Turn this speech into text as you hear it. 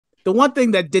The one thing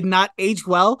that did not age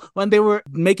well when they were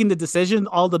making the decision,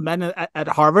 all the men at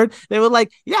Harvard, they were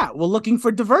like, yeah, we're looking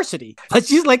for diversity. But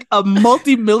she's like a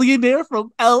multi-millionaire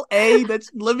from LA that's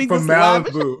living From this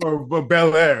lavish Malibu or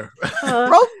Bel Air.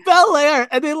 from Bel Air.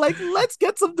 And they're like, let's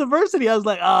get some diversity. I was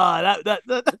like,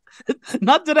 that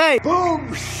not today. Boom,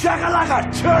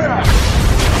 shakalaka, churra.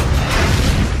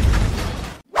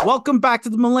 Welcome back to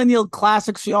the Millennial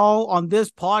Classics, y'all. On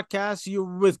this podcast, you're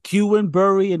with Q and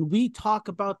Burry, and we talk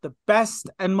about the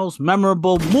best and most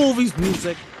memorable movies,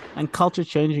 music, and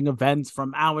culture-changing events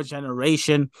from our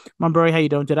generation. Mom Burry, how you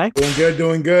doing today? Doing good,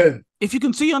 doing good. If you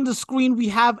can see on the screen, we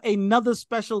have another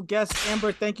special guest.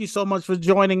 Amber, thank you so much for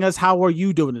joining us. How are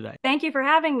you doing today? Thank you for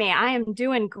having me. I am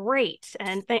doing great.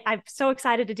 And I'm so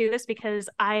excited to do this because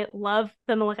I love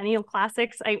the Millennial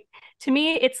Classics. To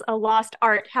me, it's a lost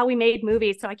art, how we made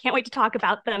movies. So I can't wait to talk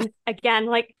about them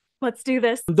again. Let's do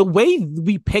this. The way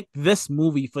we picked this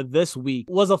movie for this week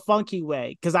was a funky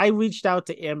way, because I reached out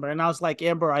to Amber and I was like,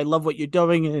 Amber, I love what you're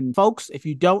doing. And folks, if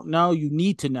you don't know, you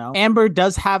need to know. Amber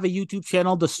does have a YouTube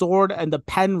channel, The Sword and the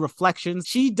Pen Reflections.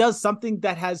 She does something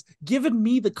that has given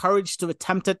me the courage to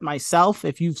attempt it myself.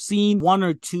 If you've seen one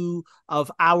or two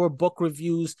of our book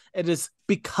reviews, it is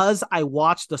because I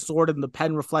watched The Sword and the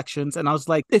Pen Reflections, and I was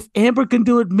like, if Amber can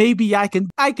do it, maybe I can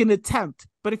attempt.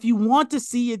 But if you want to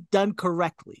see it done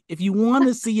correctly, if you want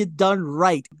to see it done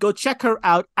right, go check her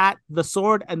out at The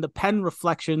Sword and the Pen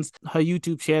Reflections, her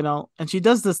YouTube channel. And she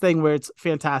does this thing where it's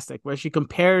fantastic, where she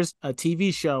compares a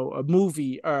TV show, a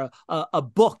movie, or a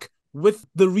book with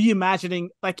the reimagining.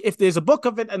 Like if there's a book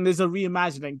of it and there's a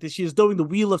reimagining, that she is doing The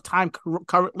Wheel of Time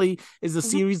currently is a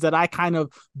series that I kind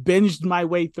of binged my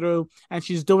way through, and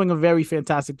she's doing a very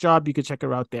fantastic job. You could check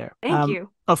her out there. Thank you.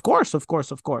 Of course.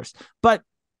 But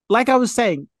like I was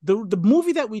saying, the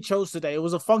movie that we chose today, it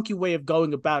was a funky way of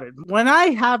going about it. When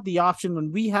we have the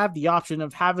option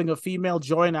of having a female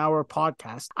join our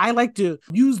podcast, I like to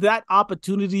use that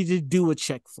opportunity to do a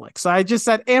chick flick. So I just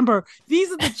said, Amber,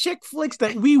 these are the chick flicks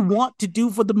that we want to do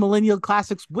for the Millennial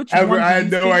Classics. Which I one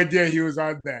had no idea he was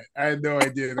on that. I had no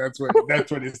idea that's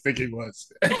what his thinking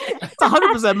was. It's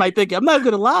 100% my thinking. I'm not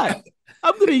going to lie.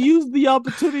 I'm going to use the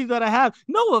opportunity that I have.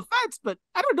 No offense, but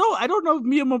I don't know. I don't know if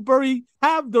me and Maburi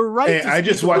have the right. Hey, I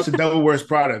just watched The Devil Wears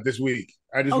Prada this week.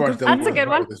 I just watched That's a good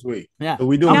one this week. Yeah. So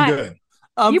we doing good.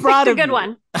 You picked a good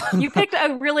one. You picked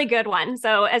a really good one.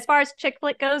 So as far as chick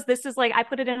flick goes, this is I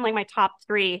put it in my top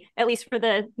 3, at least for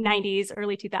the 90s,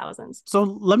 early 2000s. So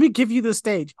let me give you the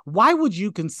stage. Why would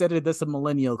you consider this a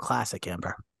Millennial Classic,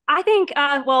 Amber? I think,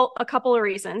 a couple of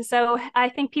reasons. So I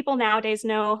think people nowadays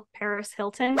know Paris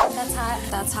Hilton. That's hot.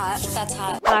 That's hot. That's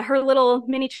hot. Her little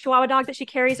mini Chihuahua dog that she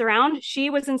carries around, she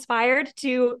was inspired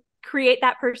to create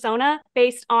that persona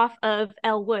based off of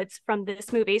Elle Woods from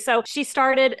this movie. So she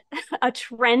started a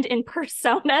trend in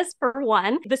personas, for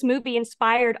one. This movie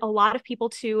inspired a lot of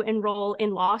people to enroll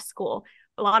in law school.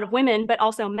 A lot of women, but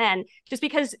also men, just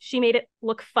because she made it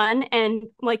look fun and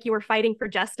like you were fighting for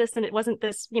justice, and it wasn't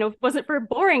wasn't for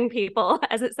boring people,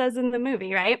 as it says in the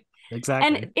movie, right? Exactly.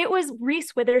 And it was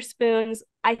Reese Witherspoon's,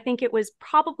 I think it was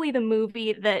probably the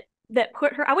movie that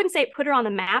put her, I wouldn't say it put her on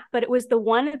the map, but it was the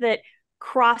one that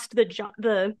crossed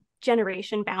the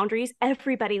generation boundaries.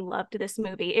 Everybody loved this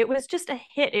movie. It was just a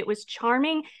hit. It was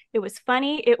charming. It was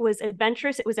funny. It was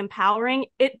adventurous. It was empowering.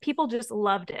 People just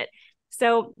loved it.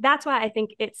 So that's why I think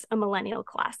it's a Millennial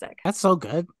Classic. That's so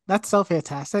good. That's so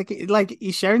fantastic. Like,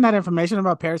 sharing that information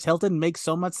about Paris Hilton makes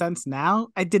so much sense now.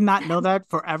 I did not know that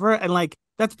forever. And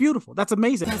that's beautiful. That's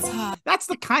amazing. That's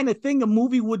the kind of thing a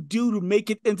movie would do to make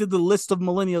it into the list of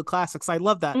Millennial Classics. I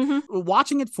love that. Mm-hmm.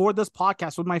 Watching it for this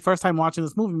podcast was my first time watching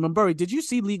this movie. Maburi, did you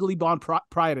see Legally Blonde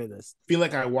prior to this? I feel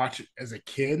like I watched it as a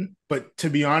kid, but to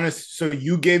be honest, so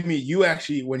you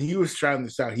actually, when he was trying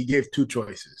this out, he gave 2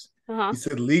 choices. Uh-huh. He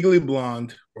said Legally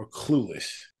Blonde or Clueless.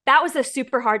 That was a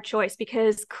super hard choice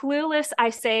because Clueless,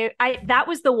 that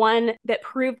was the one that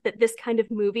proved that this kind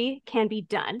of movie can be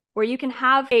done, where you can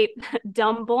have a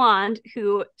dumb blonde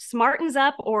who smartens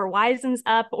up or wisens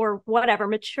up or whatever,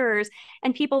 matures,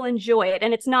 and people enjoy it.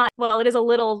 And it's not, it is a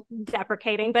little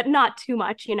deprecating, but not too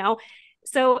much,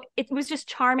 So it was just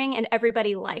charming and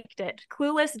everybody liked it.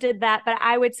 Clueless did that, but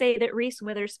I would say that Reese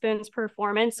Witherspoon's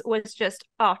performance was just,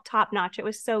 top notch. It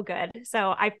was so good.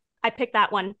 So I picked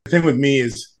that one. The thing with me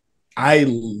is I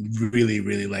really,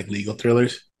 really like legal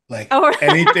thrillers. Like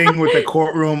anything with a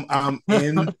courtroom, I'm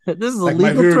in. This is a like legal my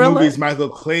favorite thriller? movie is Michael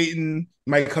Clayton,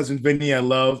 My Cousin Vinny, I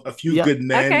love. A Few Good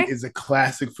Men is a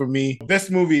classic for me. This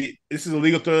is a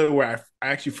legal thriller where I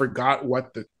actually forgot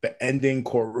what the ending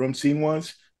courtroom scene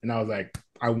was. And I was like,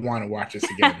 I want to watch this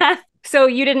again. So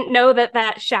you didn't know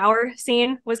that shower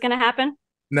scene was going to happen?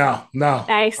 No.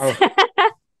 Nice.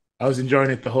 I was enjoying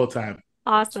it the whole time.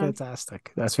 Awesome.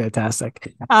 That's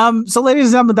fantastic. So ladies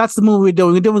and gentlemen, that's the movie we're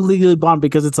doing. We're doing Legally Blonde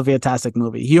because it's a fantastic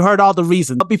movie. You heard all the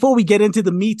reasons. But before we get into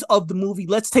the meat of the movie,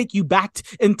 let's take you back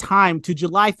in time to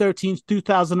July 13th,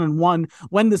 2001,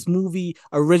 when this movie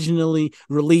originally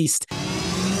released.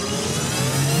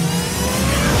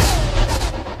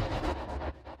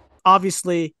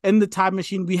 Obviously, in the time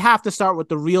machine, we have to start with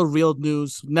the real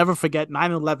news. Never forget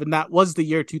 9/11. That was the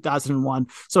year 2001.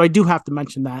 So I do have to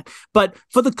mention that. But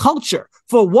for the culture,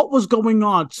 for what was going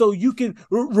on, so you can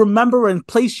remember and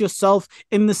place yourself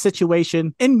in the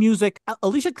situation. In music,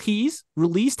 Alicia Keys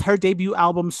released her debut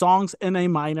album, Songs in A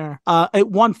Minor. It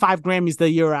won 5 Grammys the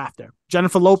year after.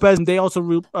 Jennifer Lopez, and they also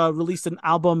released an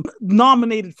album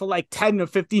nominated for like 10 or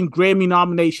 15 Grammy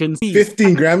nominations.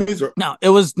 15 Grammys? No, it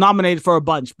was nominated for a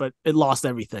bunch, but it lost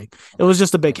everything. It was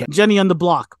just a big hit. Jenny on the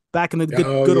Block, back in the good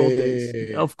old days.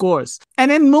 Yeah. Of course.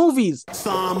 And in movies,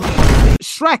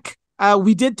 Shrek.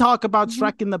 We did talk about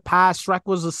Shrek in the past. Shrek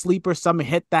was a sleeper summer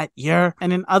hit that year.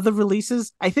 And in other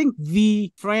releases, I think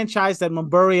the franchise that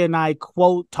Mumbury and I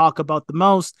talk about the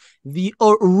most, the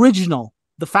original,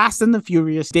 The Fast and the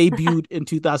Furious, debuted in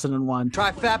 2001.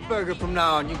 Try Fat Burger from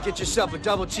now on. You get yourself a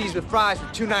double cheese with fries for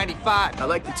 $2.95. I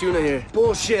like the tuna here.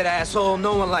 Bullshit, asshole.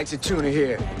 No one likes a tuna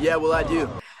here. Yeah, well, I do.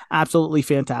 Absolutely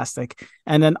fantastic.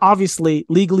 And then obviously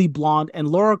Legally Blonde and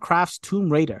Laura Croft's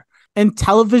Tomb Raider. In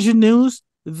television news,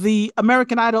 the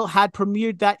American Idol had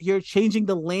premiered that year, changing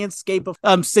the landscape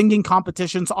of singing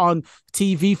competitions on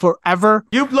TV forever.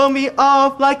 You blow me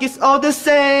off like it's all the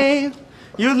same.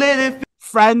 You let it.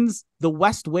 Friends, The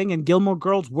West Wing, and Gilmore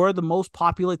Girls were the most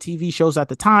popular TV shows at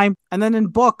the time. And then in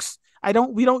books,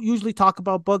 we don't usually talk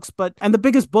about books, and the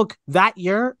biggest book that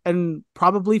year, and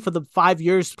probably for the 5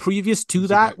 years previous to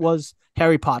that, was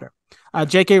Harry Potter.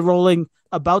 J.K. Rowling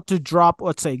about to drop,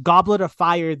 let's say, Goblet of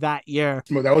Fire that year.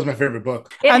 That was my favorite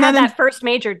book. It had that first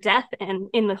major death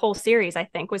in the whole series, I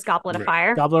think, was Goblet of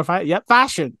Fire. Goblet of Fire, yep.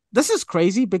 Fashion. This is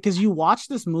crazy because you watch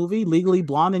this movie, Legally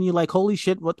Blonde, and you're like, holy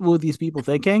shit, what were these people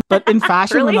thinking? But in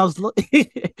fashion, really? when I was love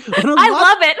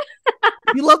it.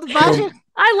 You love the fashion?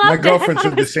 I love it. My girlfriend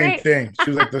said the same thing.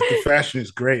 She was like, the fashion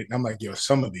is great. And I'm like, yo,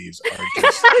 some of these are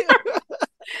just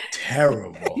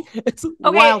terrible. It's okay,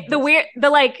 wild. the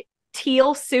like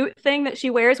teal suit thing that she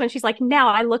wears when she's like, now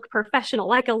I look professional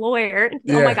like a lawyer.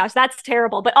 Yeah. Oh my gosh, that's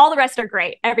terrible. But all the rest are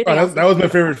great. Everything else that was my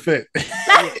favorite fit.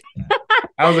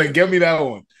 I was like, get me that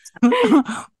one.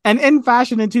 And in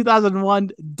fashion in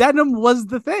 2001, denim was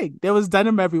the thing. There was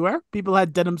denim everywhere. People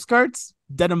had denim skirts,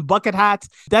 denim bucket hats.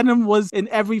 Denim was in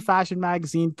every fashion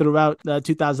magazine throughout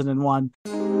 2001.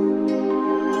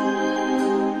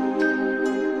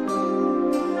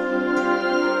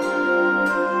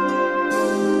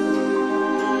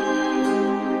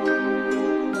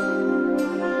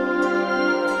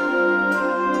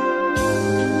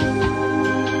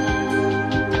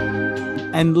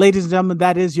 And ladies and gentlemen,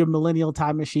 that is your Millennial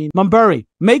Time Machine. Mumbury,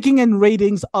 making and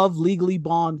ratings of Legally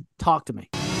Blonde. Talk to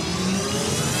me.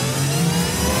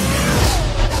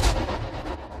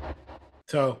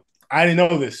 So I didn't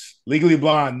know this. Legally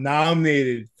Blonde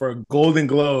nominated for a Golden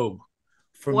Globe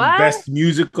for Best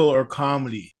Musical or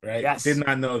Comedy, right? Yes. Did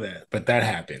not know that, but that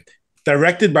happened.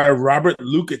 Directed by Robert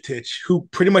Lukatich, who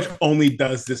pretty much only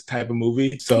does this type of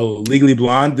movie. So Legally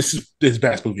Blonde, this is his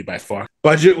best movie by far.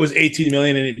 Budget was $18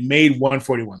 million and it made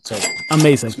 $141. So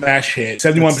amazing. Smash hit.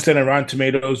 71% on Rotten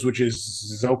Tomatoes, which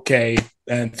is okay.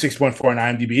 And 6.4 on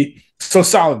IMDb. So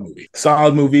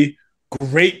solid movie.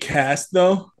 Great cast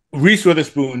though. Reese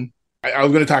Witherspoon. I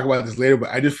was going to talk about this later,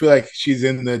 but I just feel like she's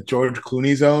in the George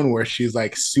Clooney zone where she's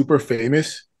like super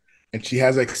famous and she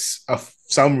has like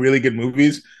some really good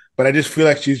movies. But I just feel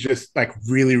like she's just like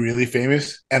really, really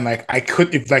famous. And like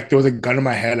if like there was a gun in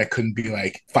my head, I couldn't be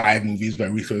like 5 movies by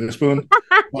Reese Witherspoon.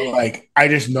 But like I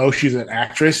just know she's an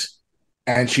actress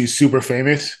and she's super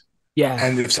famous. Yeah.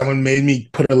 And if someone made me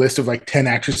put a list of like 10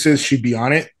 actresses, she'd be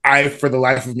on it. For the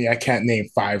life of me, I can't name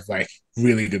 5 like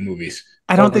really good movies.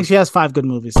 I don't think she has 5 good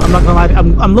movies. I'm not gonna lie.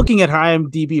 I'm looking at her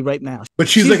IMDb right now. But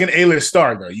she's like an A-list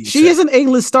star, though. She is an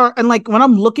A-list star, and like when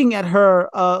I'm looking at her,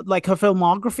 like her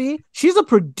filmography, she's a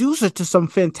producer to some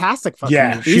fantastic fucking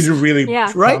movies. She's a really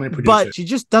prominent producer. But she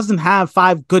just doesn't have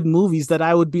 5 good movies that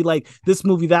I would be like this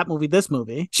movie, that movie, this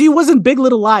movie. She was in Big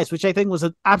Little Lies, which I think was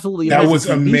absolutely that was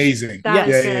amazing.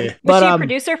 Yeah. Was she a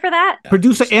producer for that?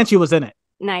 Producer, and she was in it.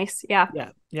 Nice, yeah.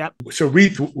 So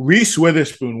Reese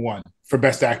Witherspoon won for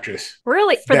Best Actress.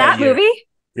 Really? For that movie?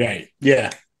 Right. Yeah.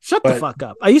 Shut the fuck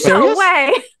up. Are you serious? No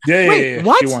way. Yeah.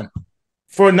 What? She won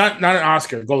For not an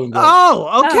Oscar, Golden Globe.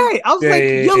 Oh, okay. I was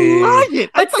you're lying.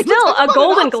 But still, a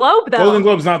Golden Globe, though. Golden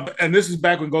Globe's not, and this is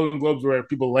back when Golden Globes were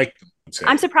people liked them.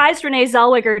 I'm surprised Renee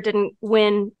Zellweger didn't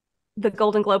win the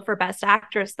Golden Globe for Best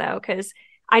Actress, though, because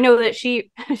I know that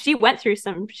she went through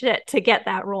some shit to get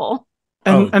that role.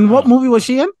 And what movie was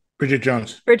she in? Bridget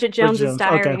Jones. Bridget Jones's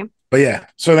Diary. Okay. But yeah,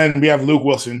 so then we have Luke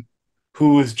Wilson,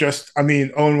 who is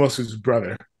Owen Wilson's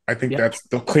brother. I think that's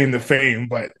the claim to fame,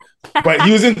 but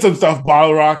he was in some stuff.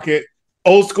 Bottle Rocket,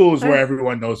 Old School is where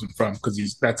everyone knows him from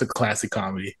because that's a classic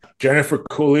comedy. Jennifer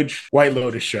Coolidge, White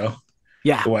Lotus show.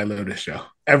 Yeah, the White Lotus show.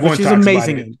 Everyone she's talks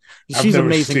amazing. about it. She's I've never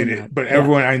amazing seen it, but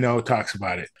everyone I know talks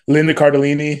about it. Linda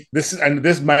Cardellini.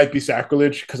 This might be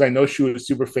sacrilege because I know she was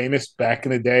super famous back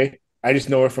in the day. I just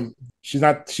know her from. She's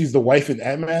the wife in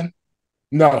Ant-Man.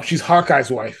 No, she's Hawkeye's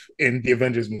wife in the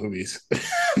Avengers movies.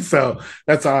 So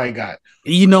that's all I got.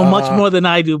 You know much more than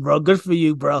I do, bro. Good for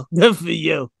you, bro. Good for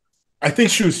you. I think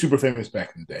she was super famous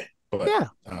back in the day. But yeah,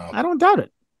 I don't doubt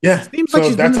it. Yeah,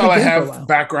 so that's all I have.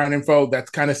 Background info that's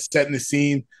kind of setting the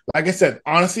scene. Like I said,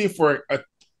 honestly, for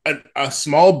a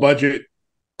small budget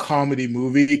comedy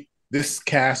movie, this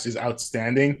cast is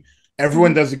outstanding.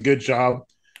 Everyone does a good job.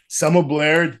 Selma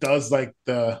Blair does like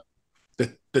the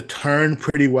turn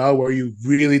pretty well, where you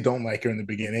really don't like her in the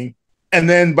beginning, and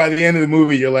then by the end of the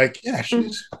movie, you're like, yeah,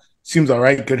 she's seems all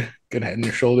right. Good head and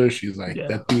your shoulders. She's like,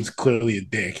 that dude's clearly a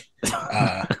dick.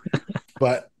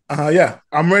 But yeah,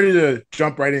 I'm ready to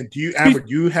jump right in. Do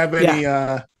you have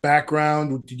any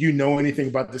background? Did you know anything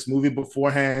about this movie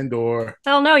beforehand, or?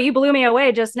 Hell no, you blew me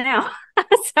away just now.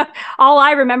 So all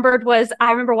I remembered was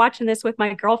I remember watching this with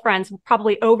my girlfriends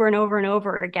probably over and over and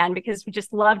over again because we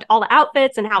just loved all the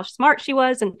outfits and how smart she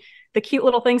was and the cute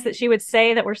little things that she would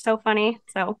say that were so funny.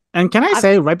 So, and can I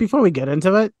say right before we get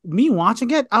into it, me watching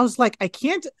it, I was like,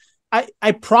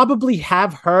 I probably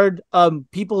have heard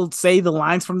people say the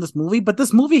lines from this movie, but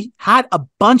this movie had a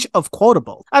bunch of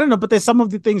quotable. I don't know, but there's some of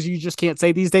the things you just can't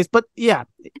say these days. But yeah,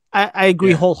 I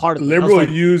agree wholeheartedly. Liberal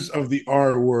use of the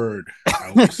R word,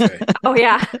 I would say. Oh,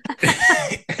 yeah.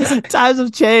 Times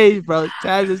have changed, bro.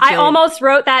 Times have changed. I almost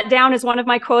wrote that down as one of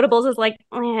my quotables. Is like,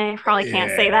 I probably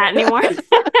can't say that anymore.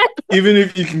 Even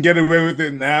if you can get away with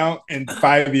it now, in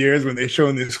 5 years when they show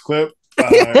in this clip,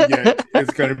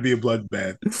 it's going to be a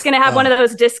bloodbath. It's going to have one of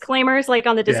those disclaimers like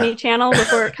on the Disney Channel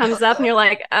before it comes up and you're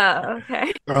like, oh,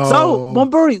 okay. So,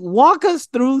 Monbury, walk us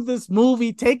through this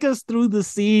movie. Take us through the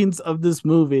scenes of this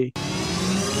movie.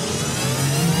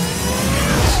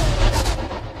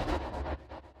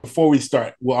 Before we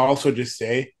start, we'll also just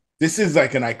say this is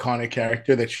like an iconic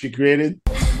character that she created.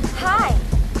 Hi,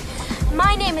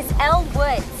 my name is Elle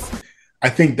Woods. I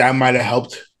think that might have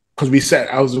helped.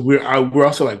 Because we're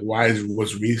also like, why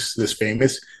was Reese this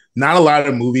famous? Not a lot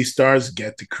of movie stars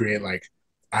get to create like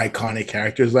iconic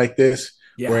characters like this,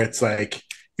 where it's like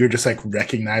you're just like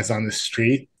recognized on the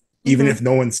street, even if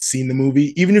no one's seen the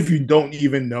movie, even if you don't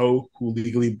even know who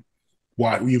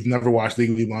you've never watched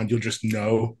Legally Blonde, you'll just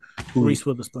know who Reese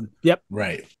Witherspoon. Yep.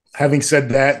 Right. Having said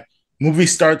that, movie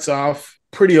starts off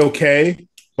pretty okay,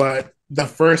 but the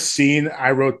first scene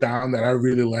I wrote down that I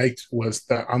really liked was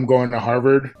the I'm going to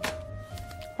Harvard.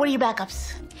 What are your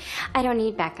backups? I don't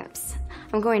need backups.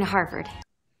 I'm going to Harvard.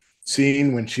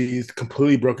 Scene when she's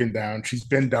completely broken down. She's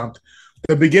been dumped.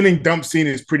 The beginning dump scene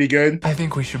is pretty good. I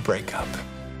think we should break up.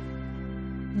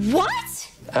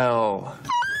 What? Oh.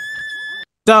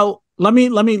 So let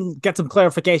me get some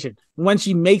clarification. When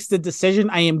she makes the decision,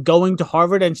 I am going to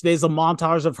Harvard, and there's a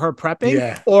montage of her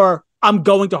prepping, or I'm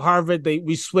going to Harvard.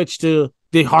 We switch to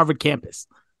the Harvard campus.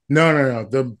 No.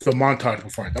 The montage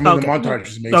before. The montage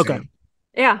is amazing. Okay.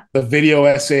 Yeah. The video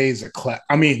essays are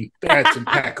that's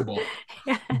impeccable.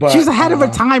 Yeah. But she's ahead of her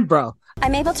time, bro.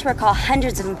 I'm able to recall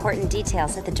hundreds of important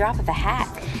details at the drop of a hat.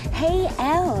 Hey,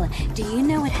 Elle, do you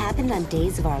know what happened on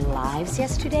Days of Our Lives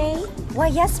yesterday? Why,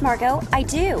 yes, Margot, I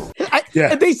do.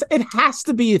 It has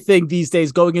to be a thing these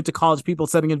days, going into college, people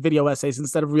sending in video essays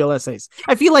instead of real essays.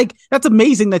 I feel like that's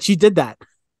amazing that she did that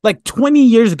like 20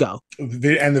 years ago. And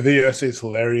the video essay is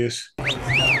hilarious.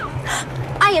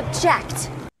 I object.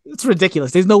 It's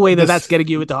ridiculous. There's no way that's getting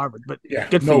you into Harvard, but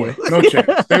good for you. No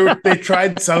chance. They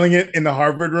tried selling it in the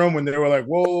Harvard room when they were like,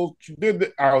 "Well,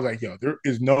 I was like, yo, there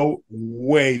is no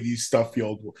way these stuff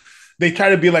feel." They try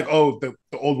to be like, "Oh, the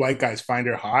old white guys find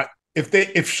her hot."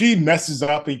 If she messes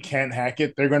up and can't hack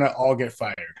it, they're gonna all get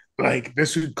fired. Like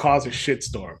this would cause a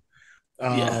shitstorm.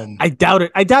 I doubt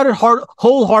it. I doubt it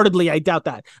wholeheartedly. I doubt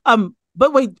that.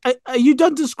 But wait, are you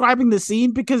done describing the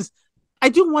scene? Because I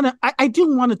do want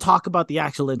to talk about the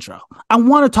actual intro. I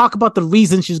want to talk about the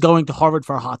reason she's going to Harvard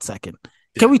for a hot second.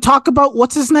 Can we talk about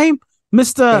what's his name?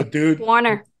 Mr. Dude.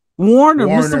 Warner. Warner,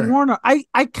 Mr. Warner.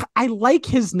 I like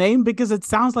his name because it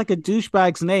sounds like a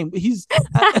douchebag's name. He's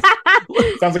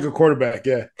sounds like a quarterback.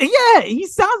 Yeah. Yeah, he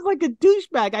sounds like a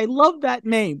douchebag. I love that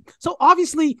name. So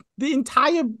obviously the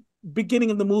entire beginning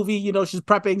of the movie, you know, she's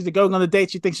prepping, she's going on a date,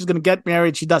 she thinks she's going to get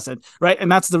married, she doesn't, right?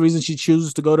 And that's the reason she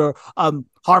chooses to go to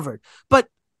Harvard. But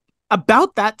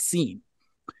about that scene,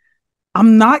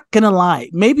 I'm not going to lie.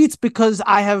 Maybe it's because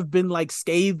I have been like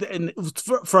scathed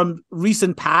from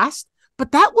recent past,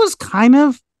 but that was kind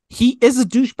of, he is a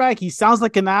douchebag. He sounds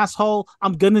like an asshole.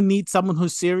 I'm going to need someone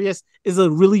who's serious is a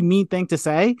really mean thing to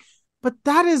say. But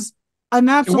that is an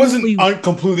absolutely... It wasn't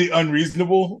completely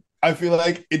unreasonable. I feel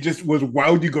like it just was,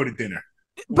 why would you go to dinner?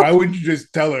 Why wouldn't you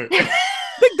just tell her?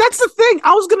 That's the thing.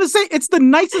 I was going to say, it's the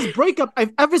nicest breakup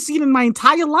I've ever seen in my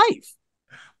entire life.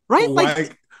 Right?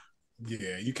 Like,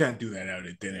 yeah, you can't do that out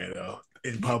at dinner, though,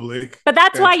 in public. But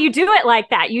that's why you do it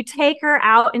like that. You take her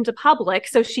out into public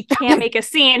so she can't make a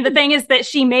scene. The thing is that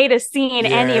she made a scene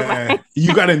anyway.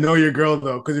 You got to know your girl,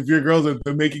 though, because if your girl's a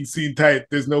making scene type,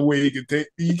 there's no way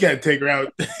you can't take her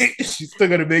out. She's still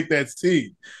going to make that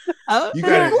scene.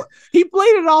 He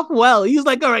played it off well. He's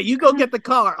like, all right, you go get the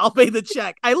car. I'll pay the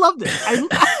check. I loved it.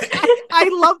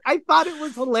 I thought it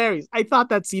was hilarious. I thought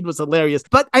that scene was hilarious.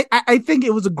 But I think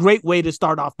it was a great way to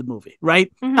start off the movie,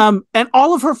 right? Mm-hmm. And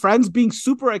all of her friends being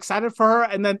super excited for her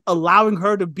and then allowing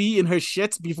her to be in her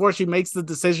shits before she makes the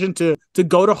decision to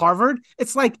go to Harvard.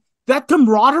 It's like that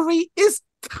camaraderie is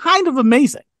kind of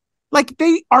amazing. Like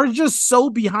they are just so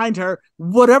behind her,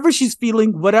 whatever she's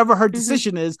feeling, whatever her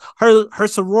decision is, her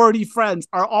sorority friends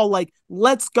are all like,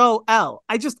 let's go, Elle.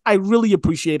 I really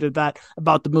appreciated that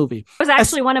about the movie. It was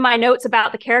actually one of my notes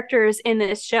about the characters in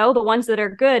this show, the ones that are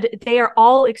good, they are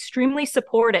all extremely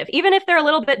supportive. Even if they're a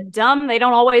little bit dumb, they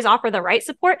don't always offer the right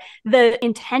support. The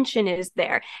intention is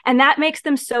there. And that makes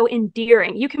them so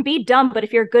endearing. You can be dumb, but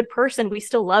if you're a good person, we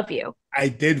still love you. I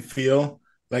did feel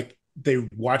like they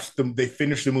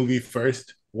finished the movie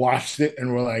first, watched it,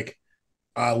 and were like,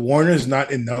 Warner's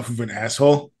not enough of an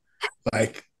asshole.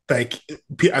 Like I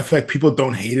feel like people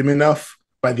don't hate him enough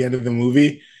by the end of the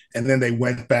movie. And then they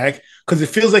went back. Because it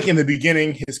feels like in the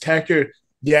beginning, his character,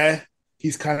 yeah,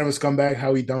 he's kind of a scumbag,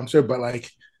 how he dumps her, but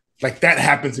like that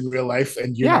happens in real life,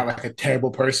 and you're not like a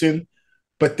terrible person.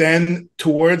 But then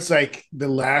towards like the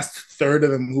last third of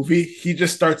the movie, he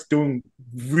just starts doing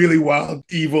really wild,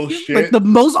 evil shit. Like the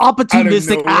most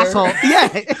opportunistic asshole.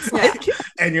 Yeah.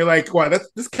 And you're like, wow,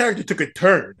 this character took a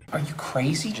turn. Are you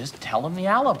crazy? Just tell him the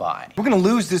alibi. We're going to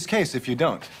lose this case if you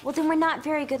don't. Well, then we're not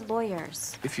very good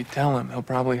lawyers. If you tell him, he'll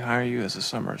probably hire you as a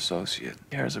summer associate.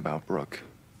 He cares about Brooke.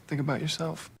 Think about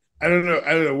yourself. I don't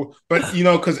know. But, you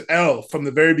know, because Elle, from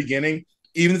the very beginning,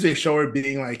 even if they show her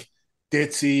being like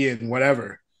ditzy and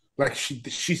whatever, like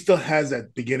she still has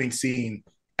that beginning scene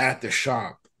at the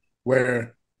shop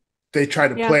where they try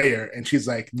to play her and she's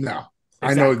like, no,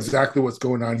 I know exactly what's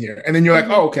going on here. And then you're like,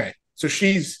 oh, okay. So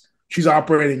she's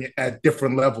operating at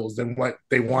different levels than what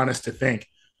they want us to think.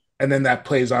 And then that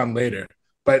plays on later.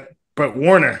 But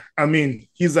Warner, I mean,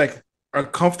 he's like a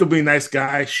comfortably nice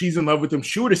guy. She's in love with him.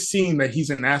 She would have seen that he's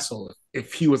an asshole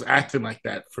if he was acting like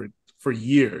that for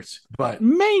years. But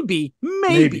maybe.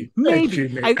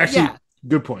 Actually,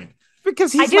 good point.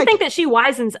 Because I do think that she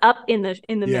wisens up in the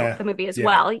middle of the movie as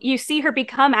well. You see her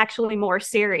become actually more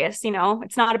serious. You know,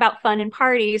 it's not about fun and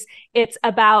parties. It's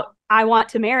about, I want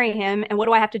to marry him, and what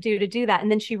do I have to do that? And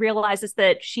then she realizes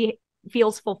that she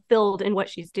feels fulfilled in what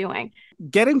she's doing.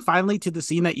 Getting finally to the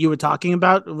scene that you were talking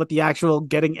about with the actual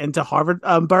getting into Harvard,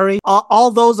 Burry,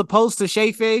 all those opposed to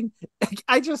chafing,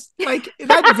 I just like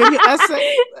that video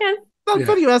essay. Yes. That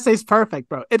video essay is perfect,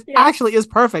 bro. It actually is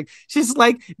perfect. She's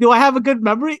like, do I have a good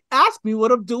memory? Ask me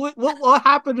what I'm doing. What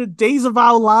happened in Days of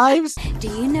Our Lives? Do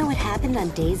you know what happened on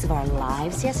Days of Our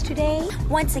Lives yesterday?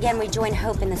 Once again, we join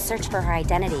Hope in the search for her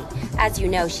identity. As you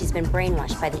know, she's been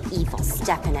brainwashed by the evil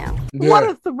Stefano. Yeah. What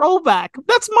a throwback.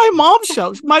 That's my mom's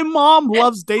show. My mom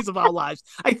loves Days of Our Lives.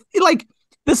 I feel like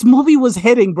this movie was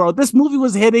hitting, bro. This movie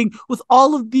was hitting with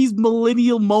all of these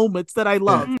millennial moments that I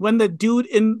love. When the dude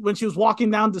when she was walking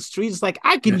down the street, it's like,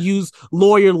 I can use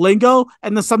lawyer lingo.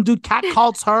 And then some dude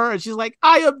catcalls her and she's like,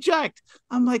 I object.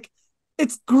 I'm like,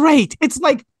 it's great. It's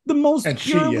like the most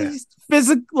purely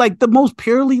physical, like the most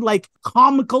purely like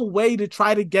comical way to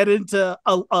try to get into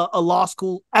a law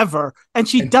school ever. And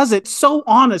she does it so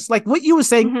honest. Like what you were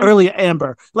saying earlier,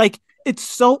 Amber, like it's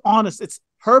so honest. It's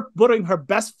her putting her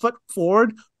best foot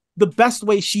forward the best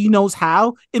way she knows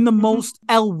how in the most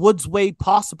Elle Woods way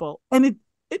possible. And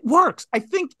it works. I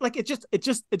think like it just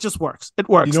works. It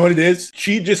works. You know what it is?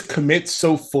 She just commits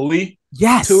so fully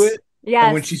to it.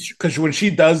 Yeah. When she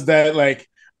does that, like,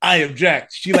 I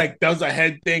object. She like does a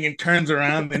head thing and turns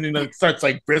around and starts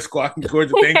like brisk walking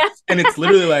towards the thing. And it's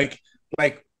literally like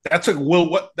that's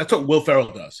what Will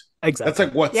Ferrell does. Exactly. That's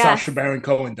like what Sacha Baron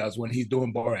Cohen does when he's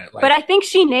doing Borat. Like, but I think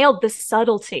she nailed the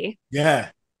subtlety.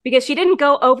 Yeah. Because she didn't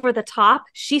go over the top.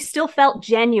 She still felt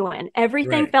genuine.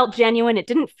 Everything felt genuine. It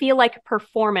didn't feel like a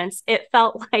performance. It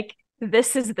felt like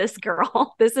this is this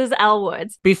girl. This is Elle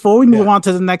Woods. Before we move on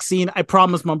to the next scene, I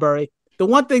promise, Mumbury, the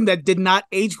one thing that did not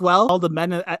age well, all the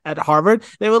men at Harvard,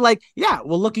 they were like, yeah,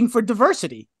 we're looking for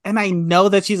diversity. And I know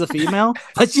that she's a female,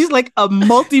 but she's like a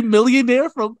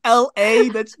multi-millionaire from LA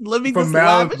that's living from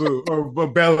Malibu or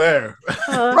Bel Air.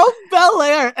 From Bel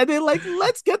Air. And they're like,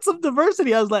 let's get some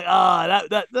diversity. I was like,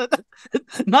 that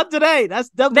not today. That's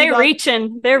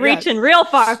definitely They're reaching real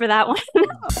far for that one.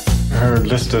 Her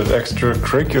list of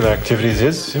extracurricular activities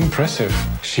is impressive.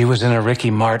 She was in a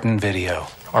Ricky Martin video.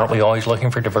 Aren't we always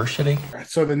looking for diversity?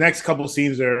 So the next couple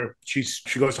scenes are she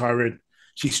goes to Harvard,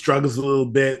 she struggles a little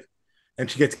bit,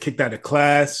 and she gets kicked out of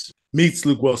class, meets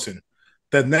Luke Wilson.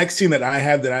 The next scene that I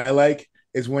have that I like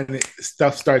is when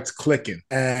stuff starts clicking.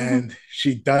 And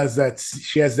she does that.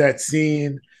 She has that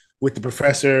scene with the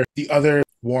professor. The other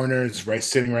Warner's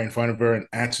sitting right in front of her and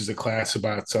answers a class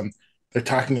about they're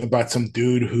talking about some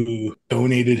dude who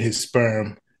donated his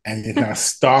sperm and is now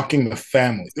stalking the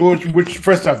family. Which,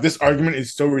 first off, this argument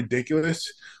is so ridiculous.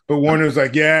 But Warner's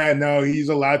like, yeah, no, he's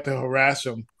allowed to harass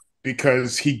him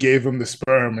because he gave him the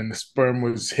sperm and the sperm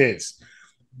was his.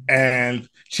 And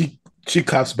she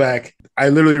claps back. I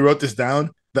literally wrote this down,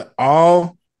 that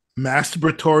all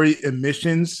masturbatory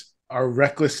emissions are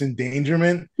reckless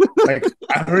endangerment. Like,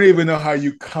 I don't even know how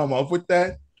you come up with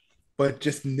that, but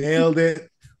just nailed it.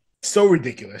 So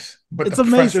ridiculous. But it's the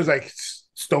professor's like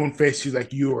stone faced. She's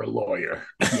like, "You are a lawyer."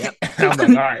 Yep. I'm like,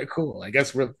 all right, cool. I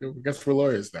guess we're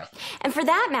lawyers now. And for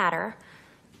that matter,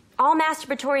 all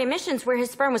masturbatory emissions where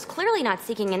his sperm was clearly not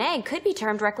seeking an egg could be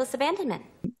termed reckless abandonment.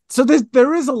 So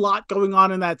there is a lot going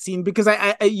on in that scene because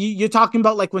you're talking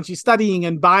about like when she's studying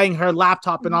and buying her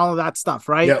laptop and all of that stuff,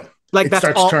 right? Yep. Like it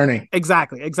starts turning.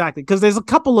 Exactly. Because there's a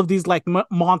couple of these like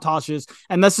montages,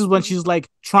 and this is when she's like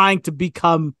trying to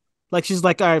become. Like, she's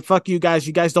like, all right, fuck you guys.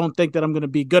 You guys don't think that I'm going to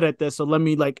be good at this. So let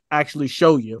me like actually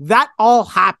show you. That all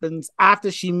happens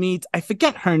after she meets, I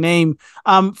forget her name,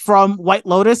 from White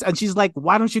Lotus. And she's like,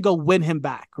 why don't you go win him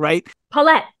back? Right.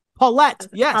 Paulette.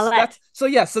 Yes. Paulette.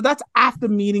 So that's after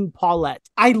meeting Paulette.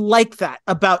 I like that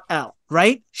about Elle,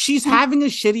 right? She's having a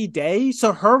shitty day.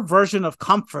 So her version of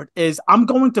comfort is I'm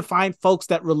going to find folks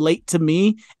that relate to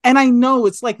me. And I know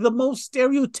it's like the most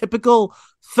stereotypical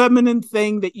feminine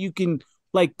thing that you can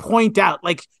like point out.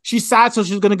 Like, she's sad, so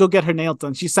she's gonna go get her nails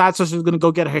done. She's sad, so she's gonna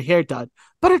go get her hair done.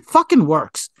 But it fucking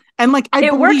works. And like,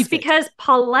 it works because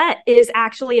Paulette is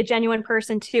actually a genuine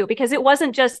person too. Because it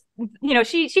wasn't just,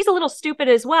 she's a little stupid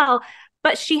as well,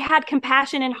 but she had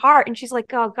compassion and heart. And she's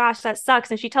like, oh gosh, that sucks.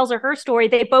 And she tells her story.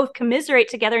 They both commiserate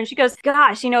together. And she goes,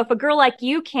 gosh, if a girl like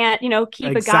you can't,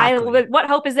 keep a guy, what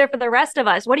hope is there for the rest of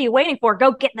us? What are you waiting for?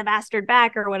 Go get the bastard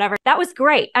back or whatever. That was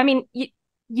great. I mean,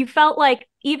 you felt like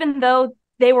even though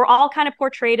they were all kind of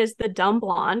portrayed as the dumb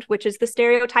blonde, which is the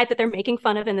stereotype that they're making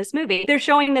fun of in this movie, they're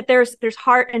showing that there's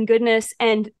heart and goodness,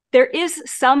 and there is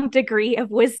some degree of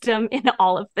wisdom in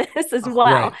all of this as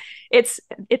well. Right. It's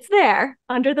there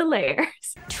under the layers.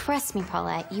 Trust me,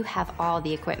 Paulette, you have all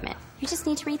the equipment. You just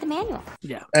need to read the manual.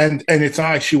 Yeah. And it's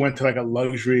not like she went to like a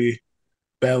luxury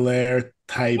Bel Air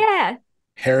type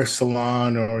hair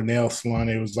salon or nail salon.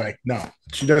 It was like, no,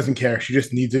 she doesn't care. She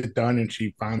just needs it done, and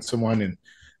she found someone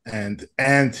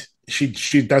and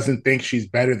she doesn't think she's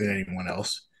better than anyone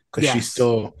else because she's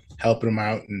still helping them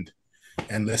out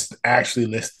and actually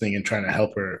listening and trying to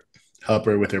help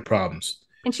her with her problems.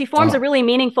 And she forms a really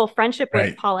meaningful friendship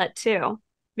with Paulette too,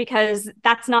 because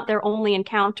that's not their only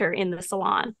encounter in the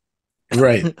salon.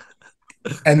 Right.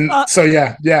 And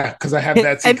because I have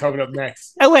that scene coming up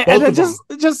next. And wait, and then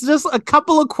just a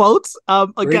couple of quotes.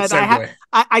 Again,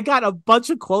 I got a bunch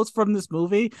of quotes from this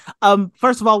movie.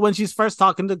 First of all, when she's first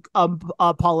talking to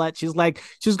Paulette, she's like,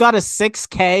 she's got a 6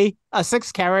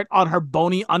 carat on her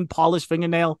bony, unpolished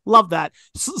fingernail. Love that.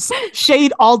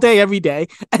 Shade all day, every day.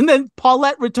 And then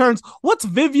Paulette returns, what's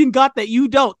Vivian got that you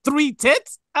don't? 3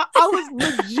 tits? I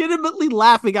was legitimately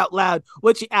laughing out loud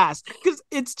when she asked, because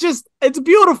it's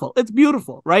beautiful. It's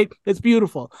beautiful, right? It's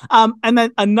beautiful. And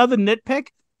then another nitpick,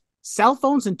 cell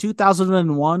phones in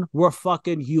 2001 were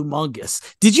fucking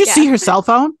humongous. Did you see her cell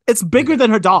phone? It's bigger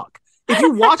than her dog. If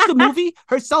you watch the movie,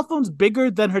 her cell phone's bigger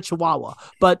than her chihuahua.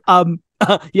 But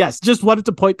yes, just wanted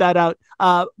to point that out.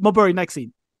 Mumbury, next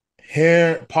scene.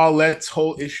 Here, Paulette's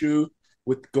whole issue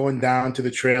with going down to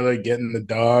the trailer, getting the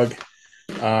dog,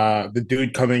 the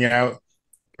dude coming out,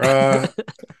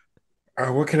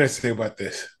 What can I say about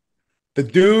this? The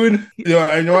dude,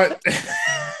 I know what.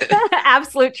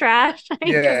 Absolute trash.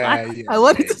 Yeah, I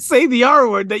wanted to say the R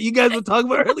word that you guys were talking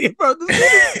about earlier, bro. This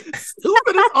dude is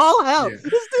stupid as all hell. Yeah.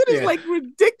 This dude is like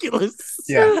ridiculous.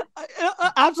 Yeah,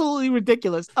 absolutely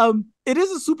ridiculous. It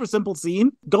is a super simple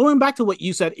scene. Going back to what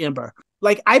you said, Amber,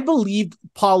 like I believed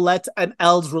Paulette and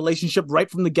Elle's relationship right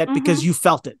from the get because you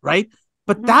felt it, right?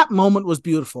 But that moment was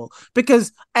beautiful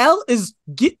because Elle is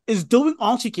doing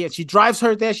all she can. She drives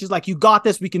her there. She's like, you got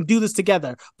this. We can do this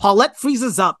together. Paulette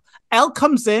freezes up. Elle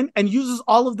comes in and uses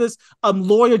all of this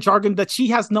lawyer jargon that she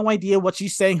has no idea what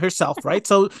she's saying herself, right?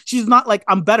 So she's not like,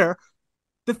 I'm better.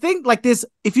 The thing like this,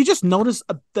 if you just notice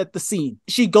that the scene,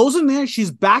 she goes in there,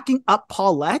 she's backing up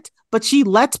Paulette, but she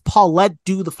lets Paulette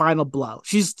do the final blow.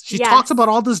 She talks about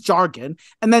all this jargon,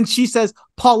 and then she says,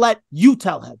 Paulette, you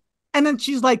tell him. And then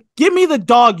she's like, give me the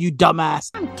dog, you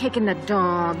dumbass. I'm taking the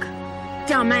dog,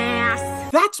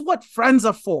 dumbass. That's what friends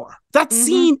are for. That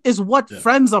scene is what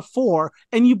friends are for,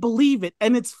 and you believe it,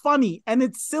 and it's funny, and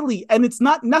it's silly, and it's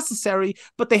not necessary,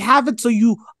 but they have it so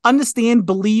you understand,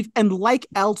 believe, and like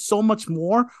Elle so much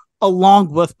more,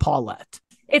 along with Paulette.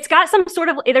 It's got some sort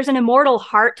of, there's an immortal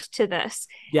heart to this.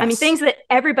 Yes. I mean, things that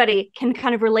everybody can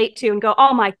kind of relate to and go,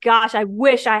 oh my gosh, I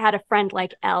wish I had a friend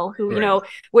like Elle who, you know,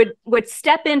 would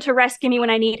step in to rescue me when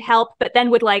I need help, but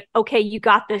then would like, okay, you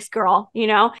got this, girl, you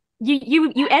know?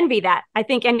 You envy that, I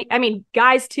think. And I mean,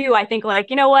 guys too, I think like,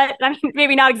 you know what? I mean,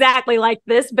 maybe not exactly like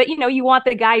this, but you know, you want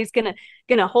the guy who's gonna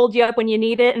hold you up when you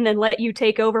need it and then let you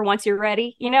take over once you're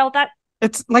ready. You know, that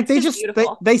it's like they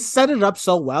set it up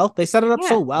so well. They set it up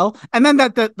so well. And then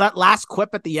that last quip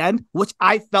at the end, which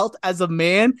I felt as a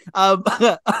man,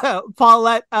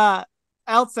 Paulette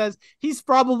Elle says he's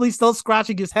probably still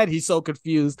scratching his head. He's so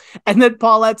confused. And then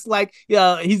Paulette's like,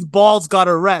 his balls got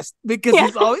to rest because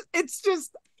he's always, it's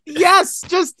just,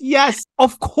 yes.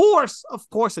 Of course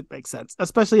it makes sense,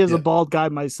 especially as a bald guy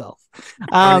myself.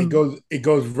 And it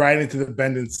goes right into the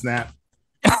bend and snap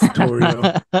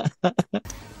tutorial.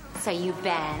 So you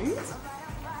bend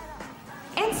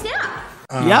and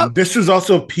snap. This is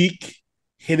also peak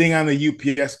hitting on the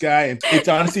UPS guy, and it's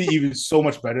honestly even so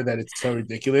much better that it's so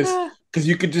ridiculous because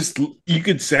you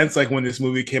could sense like when this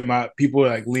movie came out, people were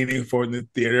like leaning forward in the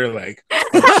theater, like,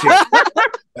 oh, shit.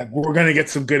 Like we're gonna get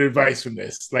some good advice from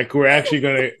this. Like we're actually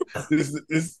gonna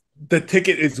the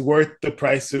ticket is worth the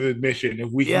price of admission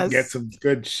if we can get some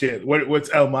good shit.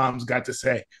 What's Elle Mom's got to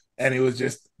say? And it was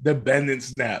just the bend and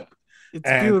snap. It's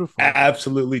beautiful.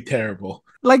 Absolutely terrible.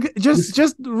 Like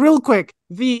just real quick,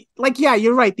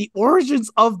 you're right. The origins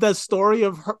of the story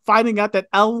of her finding out that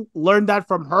Elle learned that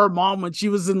from her mom when she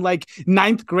was in like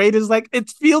 9th grade is like, it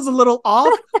feels a little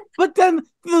off. But then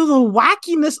the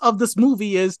wackiness of this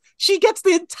movie is she gets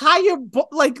the entire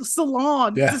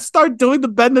salon to start doing the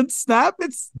bend and snap.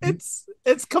 It's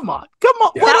come on.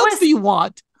 Yeah. What else do you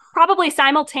want? Probably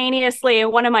simultaneously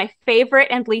one of my favorite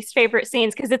and least favorite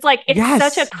scenes because it's like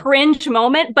such a cringe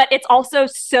moment, but it's also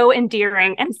so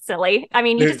endearing and silly. I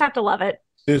mean, you just have to love it.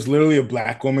 There's literally a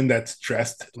black woman that's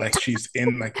dressed like she's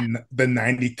in like the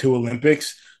 92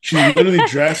 Olympics. She's literally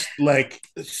dressed like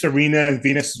Serena and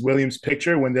Venus Williams'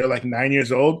 picture when they're like 9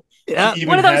 years old. Yeah,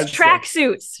 one of those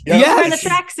tracksuits. Yeah, wearing a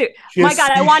tracksuit. My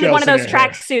God, I wanted one of those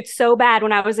tracksuits so bad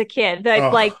when I was a kid.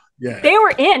 Yeah.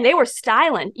 They were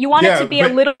styling. You want it to be a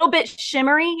little bit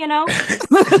shimmery, you know?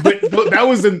 But that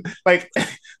was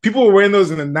people were wearing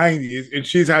those in the 90s, and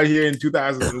she's out here in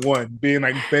 2001 being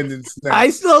like bending snaps.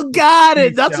 I still got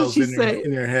it. That's what she's saying.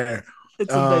 In her hair.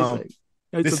 It's amazing.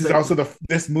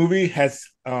 This movie has,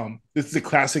 this is a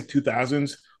classic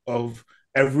 2000s of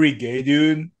every gay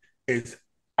dude is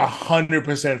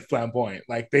 100% flamboyant.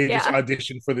 Like they just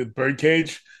auditioned for the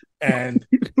Birdcage and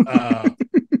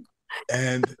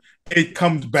it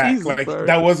comes back. Jesus, like Bird.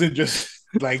 That wasn't just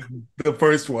like the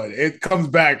first one. It comes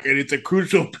back and it's a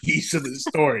crucial piece of the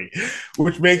story,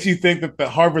 which makes you think that the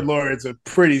Harvard laureates are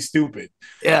pretty stupid.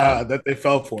 That they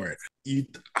fell for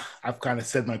it. I've kind of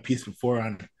said my piece before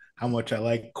on how much I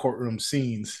like courtroom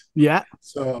scenes. Yeah.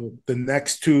 So the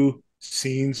next two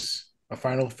scenes, my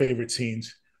final favorite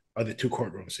scenes, are the two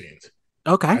courtroom scenes.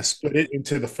 Okay. I split it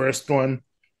into the first one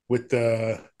with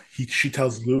she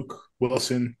tells Luke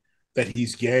Wilson that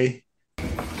he's gay.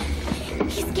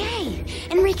 He's gay.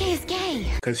 Enrique is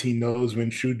gay. Because he knows when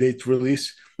shoe dates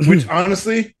release, which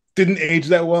honestly didn't age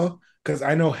that well. Because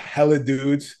I know hella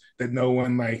dudes that know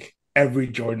when like every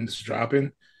Jordan's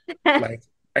dropping,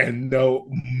 and know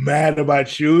mad about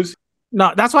shoes.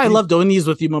 No, that's why I love doing these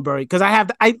with you, Mulberry. Because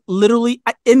I literally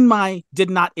in my did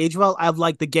not age well. I have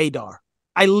like the gaydar.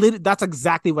 That's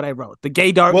exactly what I wrote. The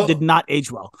gaydar did not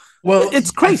age well. Well,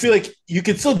 it's crazy. I feel like you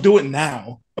can still do it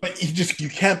now. But you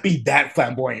can't be that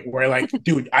flamboyant where like,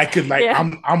 dude, I could like,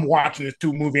 I'm watching this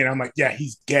movie and I'm like, yeah,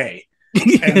 he's gay.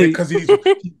 And because he's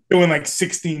doing like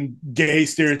 16 gay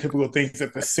stereotypical things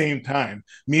at the same time.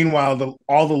 Meanwhile,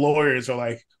 all the lawyers are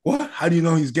like, what? How do you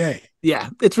know he's gay? Yeah,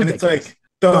 it's ridiculous. And it's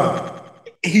like,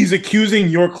 he's accusing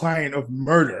your client of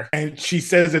murder, and she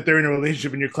says that they're in a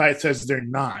relationship, and your client says they're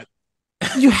not.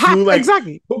 You have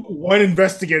exactly put one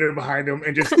investigator behind them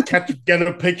and just get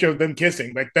a picture of them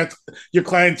kissing. Like that's your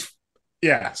client's.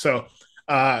 Yeah, so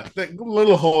the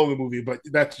little hole in the movie, but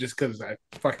that's just because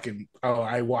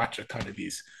I watch a ton of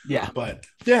these. Yeah, but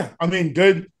yeah, I mean,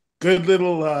 good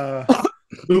little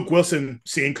Luke Wilson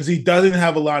scene because he doesn't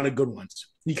have a lot of good ones.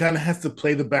 He kind of has to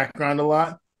play the background a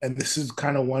lot, and this is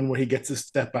kind of one where he gets to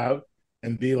step out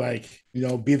and be like,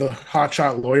 be the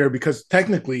hotshot lawyer, because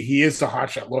technically he is the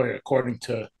hotshot lawyer according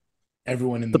to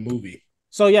everyone in the movie.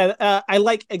 So yeah, I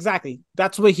like exactly.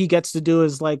 That's what he gets to do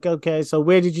is like, okay, so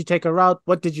where did you take her out?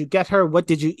 What did you get her? What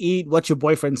did you eat? What's your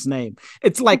boyfriend's name?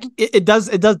 It's like it does.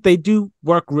 They do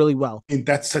work really well. And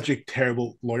that's such a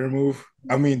terrible lawyer move.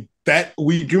 I mean, do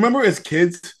you remember as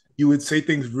kids, you would say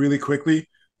things really quickly.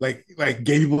 Like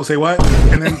gay people say what,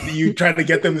 and then you try to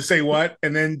get them to say what,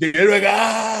 and then they're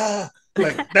like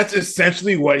like that's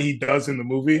essentially what he does in the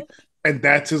movie, and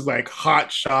that's his like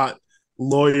hot shot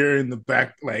lawyer in the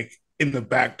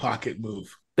back pocket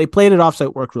move. They played it off, so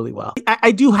it worked really well.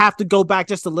 I do have to go back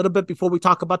just a little bit before we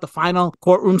talk about the final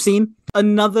courtroom scene.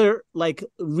 Another like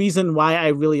reason why I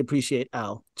really appreciate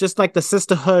Elle, just like the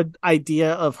sisterhood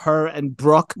idea of her and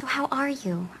Brooke. How are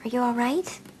you? Are you all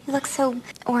right? You look so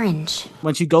orange.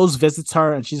 When she goes, visits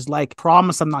her, and she's like,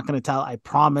 promise I'm not going to tell. I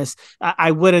promise. I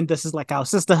wouldn't. This is like our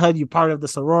sisterhood. You're part of the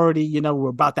sorority. We're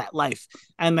about that life.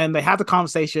 And then they have the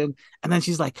conversation, and then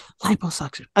she's like,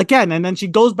 liposuction. Again, and then she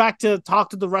goes back to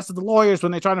talk to the rest of the lawyers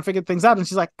when they're trying to figure things out, and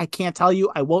she's like, I can't tell you.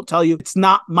 I won't tell you. It's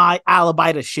not my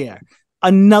alibi to share.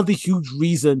 Another huge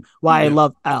reason why I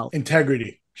love Elle.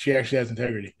 Integrity. She actually has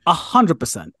integrity.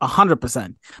 100%.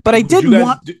 100%. But I did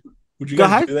want... Would you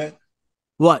guys do that?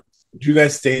 What? Would you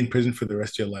guys stay in prison for the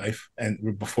rest of your life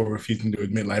and before refusing to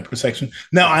admit liposuction?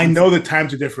 Now, I know the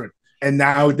times are different. And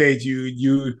nowadays,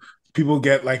 people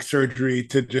get like surgery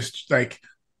to just like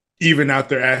even out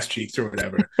their ass cheeks or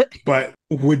whatever. But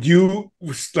would you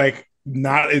like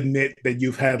not admit that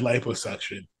you've had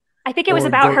liposuction? I think it was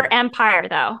about her empire,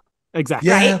 though. Exactly.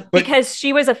 Yeah, right? Because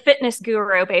she was a fitness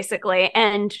guru, basically,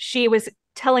 and she was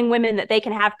telling women that they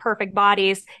can have perfect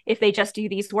bodies if they just do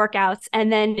these workouts.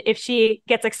 And then if she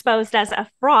gets exposed as a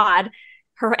fraud,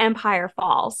 her empire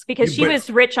falls because she was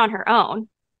rich on her own.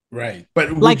 Right.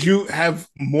 But would you have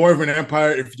more of an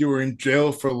empire if you were in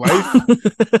jail for life?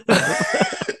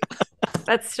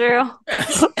 That's true.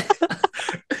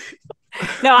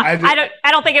 No, I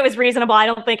don't think it was reasonable. I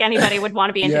don't think anybody would want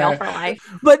to be in jail for life.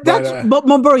 But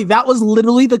Maburi, that was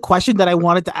literally the question that I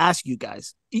wanted to ask you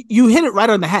guys. You hit it right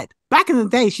on the head. Back in the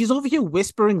day, she's over here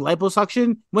whispering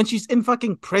liposuction when she's in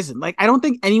fucking prison. Like, I don't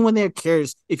think anyone there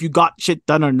cares if you got shit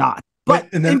done or not. But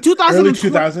in early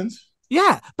 2000s?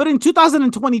 Yeah, but in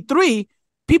 2023,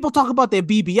 people talk about their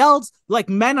BBLs, like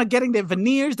men are getting their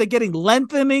veneers, they're getting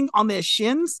lengthening on their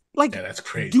shins. Like, yeah, that's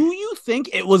crazy. Do you think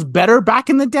it was better back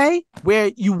in the day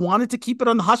where you wanted to keep it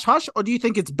on the hush hush, or do you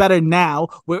think it's better now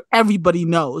where everybody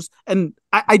knows? And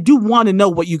I do want to know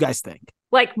what you guys think.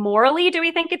 Like, morally, do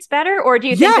we think it's better, or do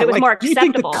you think it was more acceptable? Do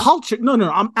you think the culture?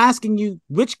 No, I'm asking you,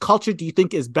 which culture do you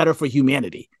think is better for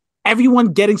humanity? Everyone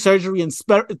getting surgery and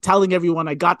telling everyone,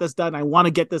 I got this done, I want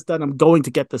to get this done, I'm going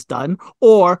to get this done,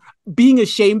 or being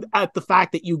ashamed at the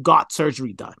fact that you got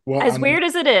surgery done? Well, as weird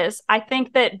as it is, I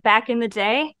think that back in the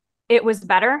day, it was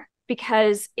better,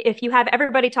 because if you have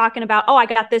everybody talking about, oh, I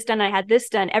got this done, I had this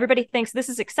done, everybody thinks this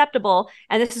is acceptable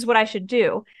and this is what I should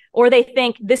do, or they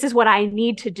think this is what I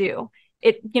need to do.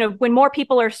 When more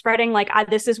people are spreading like,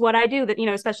 this is what I do, that,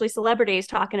 especially celebrities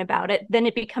talking about it, then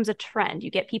it becomes a trend. You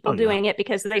get people doing it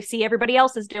because they see everybody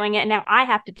else is doing it, and now I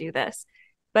have to do this.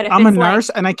 But if I'm a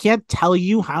nurse, and I can't tell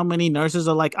you how many nurses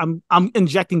are like, I'm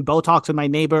injecting Botox in my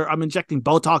neighbor, I'm injecting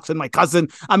Botox in my cousin,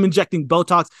 I'm injecting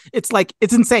Botox. It's like,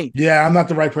 it's insane. Yeah, I'm not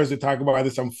the right person to talk about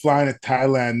this. I'm flying to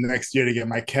Thailand next year to get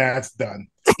my calves done.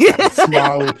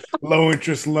 Small, low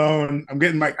interest loan.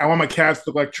 I want my calves to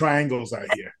look like triangles out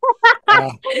here.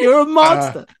 You're a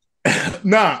monster.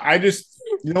 I just,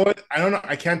 you know what? I don't know.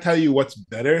 I can't tell you what's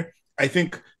better. I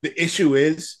think the issue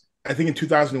is, I think in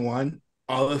 2001,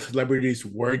 all the celebrities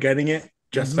were getting it,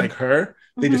 just like her.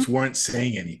 They just weren't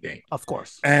saying anything. Of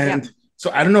course. And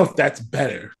so I don't know if that's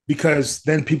better, because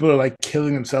then people are like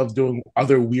killing themselves doing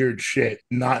other weird shit,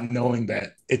 not knowing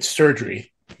that it's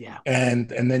surgery. Yeah. And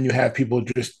then you have people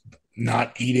just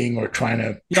not eating or trying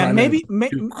to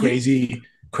do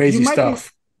crazy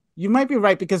stuff. You might be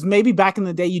right, because maybe back in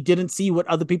the day you didn't see what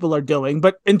other people are doing,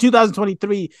 but in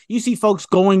 2023 you see folks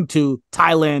going to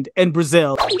Thailand and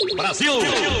Brazil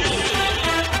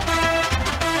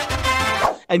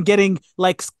and getting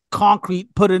like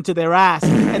concrete put into their ass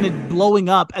and then blowing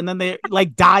up, and then they're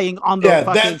like dying on the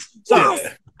fucking.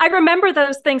 I remember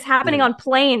those things happening on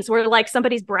planes where like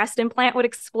somebody's breast implant would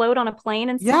explode on a plane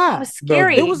and stuff. Yeah. It was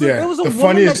scary. It was the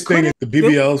funniest thing is the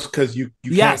BBLs, because you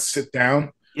can't sit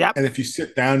down. Yeah. And if you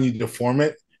sit down, you deform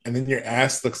it, and then your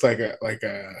ass looks like it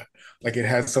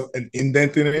has an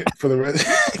indent in it for the rest.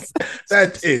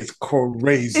 That is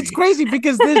crazy. It's crazy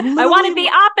because there's I wanted the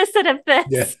opposite of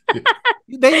this.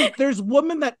 Yeah. There's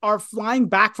women that are flying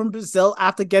back from Brazil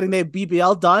after getting their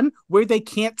BBL done where they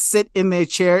can't sit in their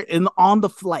chair on the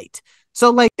flight. So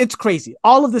like, it's crazy.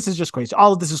 All of this is just crazy.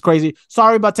 All of this is crazy.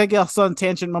 Sorry about taking us on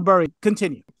tangent, Maburi.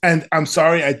 Continue. And I'm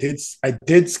sorry, I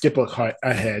did skip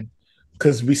ahead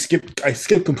because I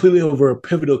skipped completely over a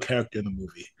pivotal character in the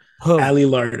movie. Ali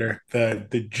Larter,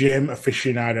 the gym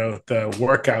aficionado, the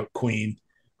workout queen,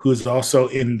 who's also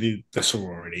in the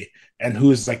sorority and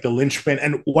who's like the linchpin.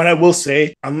 And what I will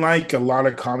say, unlike a lot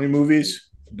of comedy movies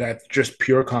that's just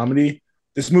pure comedy,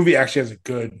 this movie actually has a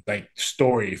good like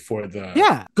story for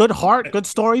the good heart, good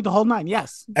story, the whole nine.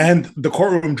 Yes, and the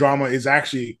courtroom drama is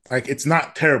actually like, it's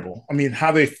not terrible. I mean,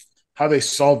 how they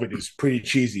solve it is pretty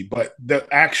cheesy, but the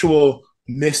actual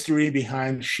mystery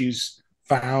behind she's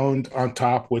found on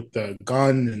top with the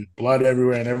gun and blood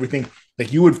everywhere and everything, like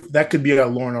that could be a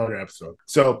Law and Order episode.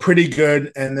 So pretty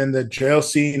good. And then the jail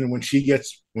scene when she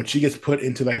gets put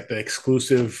into like the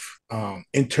exclusive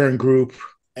intern group,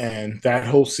 and that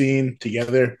whole scene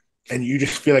together, and you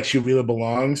just feel like she really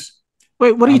belongs.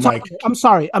 Wait, what are you talking about?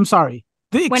 I'm sorry.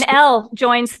 When Elle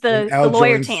joins the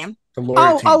lawyer team.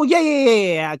 Oh,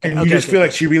 yeah. Okay, and you just feel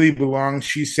like she really belongs.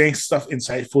 She's saying stuff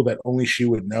insightful that only she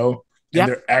would know.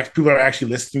 And people are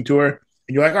actually listening to her.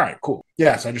 And you're like, all right, cool.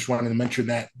 Yeah, so I just wanted to mention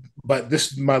that. But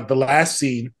the last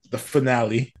scene, the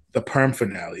finale, the perm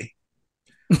finale.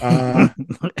 I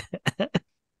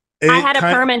had a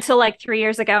perm until like 3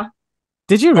 years ago.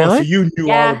 Did you really? So you knew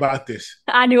all about this.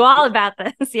 I knew all about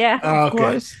this, yeah.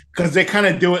 Okay. Because they kind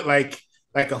of do it like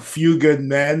A Few Good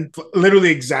Men, literally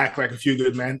exact like A Few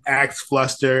Good Men, acts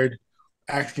flustered,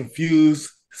 acts confused,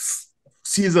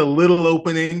 sees a little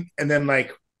opening, and then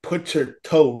like puts her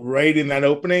toe right in that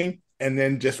opening and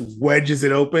then just wedges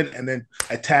it open and then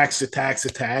attacks.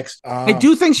 I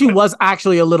do think she was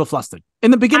actually a little flustered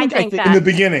in the beginning. In the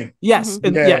beginning. Yes.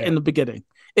 In the beginning.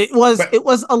 It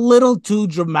was a little too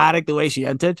dramatic the way she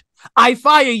entered. I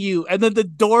fire you, and then the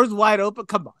door's wide open.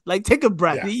 Come on, like take a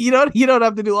breath. Yeah. You don't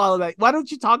have to do all of that. Why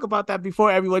don't you talk about that before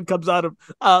everyone comes out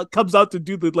to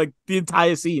do the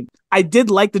entire scene? I did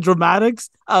like the dramatics,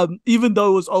 even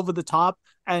though it was over the top,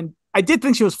 and I did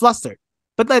think she was flustered.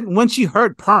 But then when she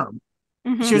heard perm,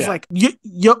 she was like,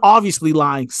 "You're obviously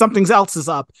lying. Something else is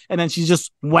up." And then she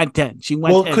just went in.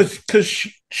 Because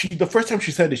she the first time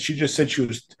she said it, she just said she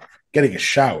was getting a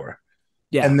shower.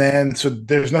 Yeah. And then, so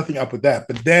there's nothing up with that.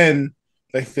 But then,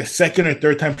 like the second or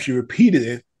third time she repeated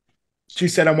it, she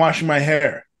said, "I'm washing my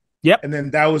hair." Yep. And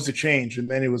then that was the change. And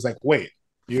then it was like, wait,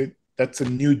 that's a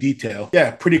new detail.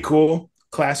 Yeah, pretty cool.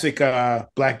 Classic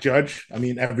black judge. I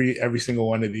mean, every single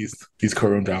one of these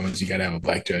courtroom dramas, you gotta have a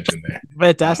black judge in there.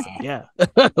 Fantastic. Yeah.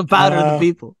 Powder the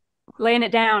people. Laying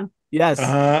it down. Yes.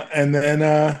 And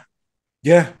then,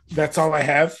 that's all I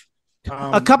have.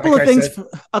 A couple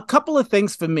of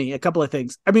things for me.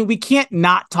 I mean, we can't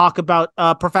not talk about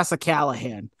Professor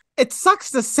Callahan. It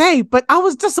sucks to say, but I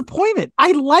was disappointed.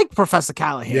 I like Professor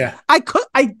Callahan. Yeah.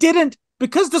 I didn't,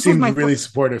 because this was my really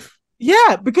supportive.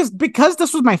 Yeah, because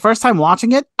this was my first time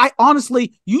watching it. I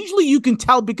honestly, usually you can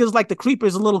tell because like the creeper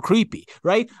is a little creepy,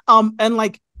 right? And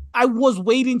like I was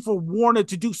waiting for Warner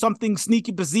to do something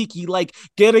sneaky bazooky, like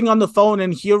getting on the phone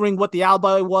and hearing what the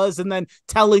alibi was and then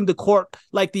telling the court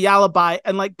like the alibi.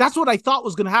 And like, that's what I thought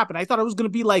was going to happen. I thought it was going to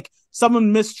be like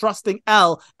someone mistrusting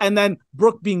Elle and then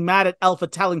Brooke being mad at Elle for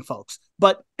telling folks.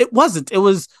 But it wasn't. It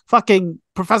was fucking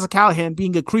Professor Callahan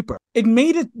being a creeper. It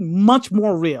made it much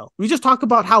more real. We just talk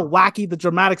about how wacky the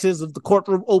dramatics is of the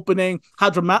courtroom opening,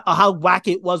 how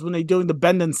wacky it was when they're doing the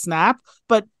bend and snap.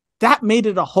 But that made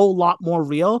it a whole lot more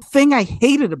real. Thing I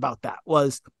hated about that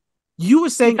was you were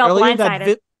saying earlier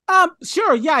that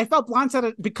sure, yeah, I felt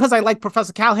blindsided because I like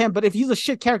Professor Callahan, but if he's a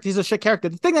shit character, he's a shit character.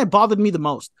 The thing that bothered me the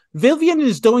most, Vivian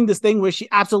is doing this thing where she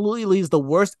absolutely is the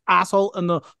worst asshole on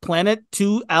the planet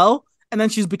to Elle, and then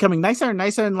she's becoming nicer and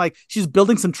nicer, and like she's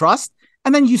building some trust,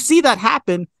 and then you see that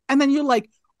happen, and then you're like,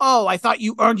 oh, I thought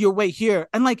you earned your way here,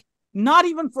 and like not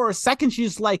even for a second,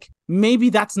 she's like, maybe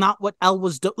that's not what Elle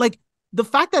was doing. Like, the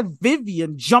fact that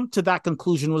Vivian jumped to that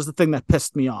conclusion was the thing that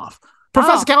pissed me off.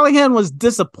 Professor Callahan was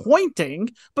disappointing,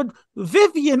 but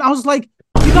Vivian, I was like,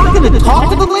 you're not going to talk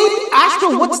to the lady? Ask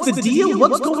her what's the deal?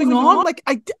 What's going on? Like,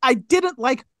 I didn't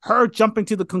like her jumping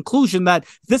to the conclusion that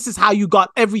this is how you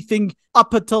got everything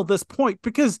up until this point,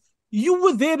 because you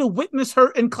were there to witness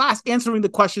her in class answering the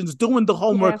questions, doing the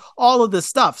homework, all of this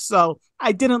stuff. So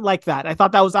I didn't like that. I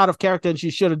thought that was out of character and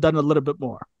she should have done a little bit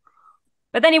more.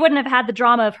 But then you wouldn't have had the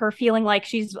drama of her feeling like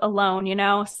she's alone, you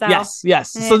know? So yes.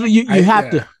 So you have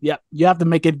to, you have to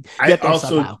make it. I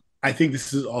think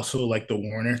this is also like the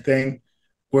Warner thing,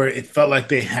 where it felt like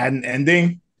they had an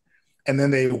ending, and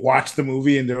then they watched the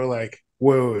movie and they were like,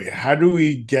 wait, how do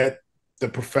we get the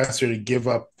professor to give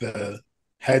up the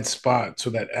head spot so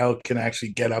that Elle can actually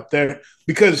get up there?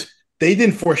 Because they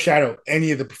didn't foreshadow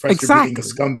any of the professor being a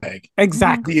scumbag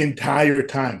the entire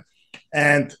time.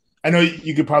 And I know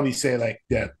you could probably say like,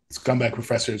 yeah, scumbag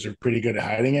professors are pretty good at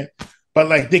hiding it, but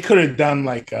like they could have done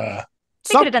like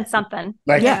they could have done something.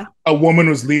 Like a woman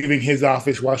was leaving his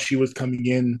office while she was coming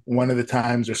in one of the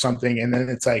times or something, and then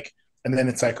it's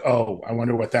like, oh, I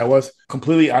wonder what that was.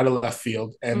 Completely out of left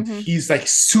field, and he's like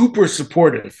super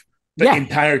supportive the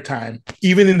entire time,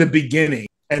 even in the beginning.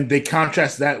 And they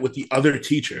contrast that with the other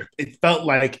teacher. It felt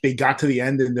like they got to the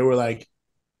end and they were like,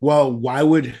 well, why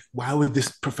would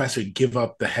this professor give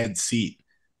up the head seat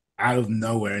out of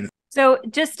nowhere? So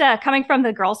just coming from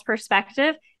the girl's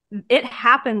perspective, it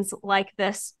happens like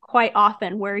this quite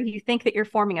often, where you think that you're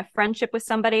forming a friendship with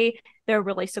somebody, they're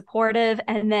really supportive,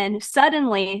 and then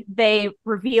suddenly they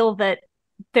reveal that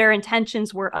their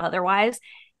intentions were otherwise.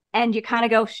 And you kind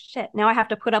of go, shit, now I have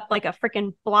to put up like a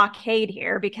freaking blockade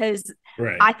here because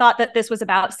I thought that this was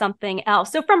about something else.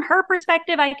 So from her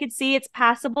perspective, I could see it's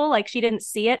passable, like she didn't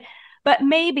see it, but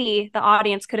maybe the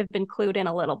audience could have been clued in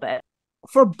a little bit.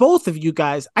 For both of you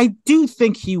guys, I do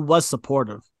think he was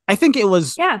supportive. I think it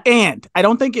was, and I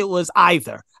don't think it was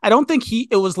either. I don't think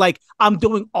it was like, I'm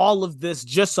doing all of this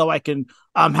just so I can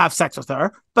have sex with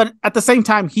her. But at the same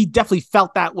time, he definitely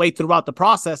felt that way throughout the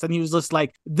process. And he was just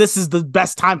like, this is the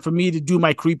best time for me to do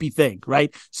my creepy thing.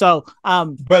 Right. So,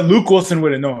 but Luke Wilson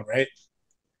would have known, right?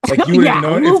 Like you would have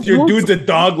known if your dude's a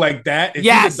dog like that. If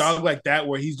he's a dog like that,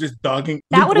 where he's just dogging.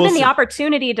 That would have been the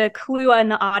opportunity to clue in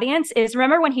the audience. Is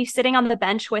remember when he's sitting on the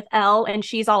bench with Elle and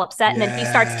she's all upset, and then he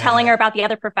starts telling her about the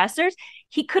other professors.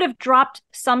 He could have dropped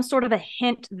some sort of a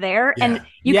hint there, and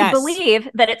you can believe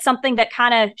that it's something that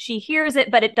kind of she hears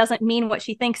it, but it doesn't mean what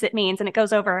she thinks it means, and it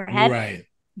goes over her head. Right.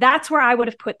 That's where I would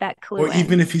have put that clue. Or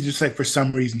even if he just like for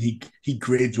some reason he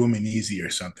grades women easy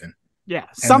or something. Yeah,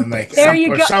 something like there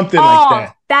you go. Something like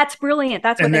that. That's brilliant.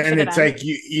 That's what. And they then it's done. Like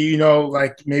you know,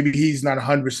 like maybe he's not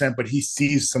 100%, but he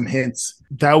sees some hints.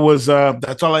 That was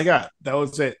that's all I got. That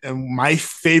was it. And my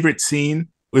favorite scene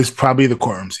was probably the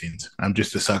courtroom scenes. I'm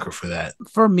just a sucker for that.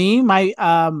 For me,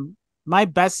 my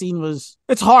best scene was.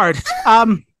 It's hard.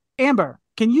 Amber,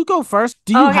 can you go first?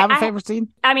 Do you have a favorite scene?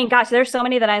 I mean, gosh, there's so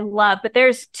many that I love, but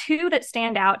there's two that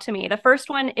stand out to me. The first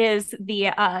one is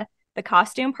the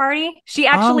costume party. She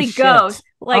actually goes,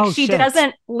 like she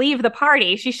doesn't leave the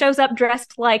party. She shows up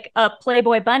dressed like a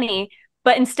Playboy bunny,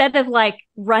 but instead of like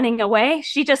running away,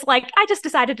 she just like, I just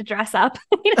decided to dress up.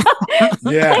 You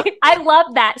know? Yeah. Like, I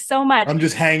love that so much. I'm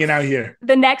just hanging out here.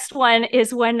 The next one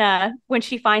is when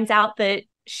she finds out that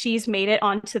she's made it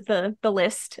onto the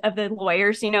list of the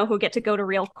lawyers, you know, who get to go to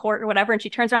real court or whatever. And she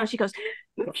turns around and she goes,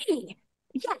 me?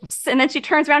 Yes. And then she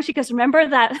turns around, she goes, remember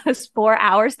those 4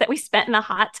 hours that we spent in the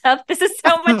hot tub? This is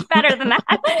so much better than that.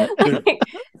 Like,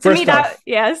 to me, that,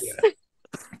 yes. Yeah.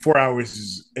 4 hours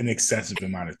is an excessive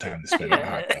amount of time to spend in a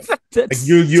hot tub. Like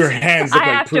your hands look I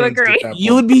like have prunes to agree.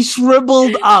 You would be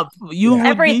shriveled up.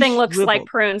 Everything looks like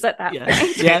prunes at that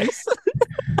point. Yes.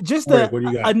 Just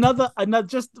another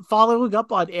just following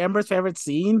up on Amber's favorite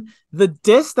scene, the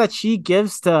diss that she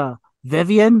gives to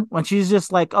Vivian when she's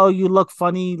just like, oh, you look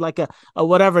funny, like a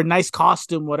whatever, nice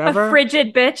costume, whatever. A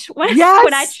frigid bitch.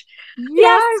 Yes.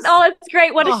 Yes. Oh, it's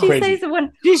great. What does she say? So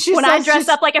when I dress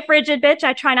up like a frigid bitch,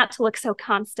 I try not to look so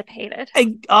constipated.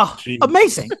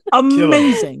 Amazing.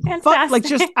 Amazing. Like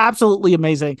just absolutely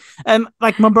amazing. And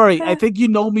like Maburi, I think you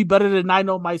know me better than I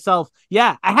know myself.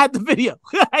 Yeah, I had the video.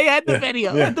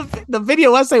 Yeah. The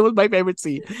video essay was my favorite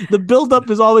scene. The build-up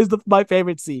is always my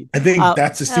favorite scene. I think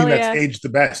that's the scene that's aged the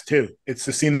best too. It's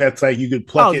the scene that's like you could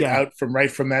pluck it out from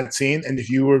that scene. And if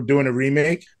you were doing a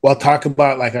remake, well, talk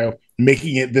about like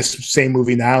making it this same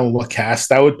movie now and what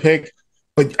cast I would pick.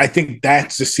 But I think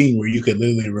that's the scene where you could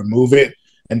literally remove it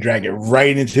and drag it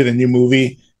right into the new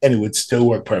movie and it would still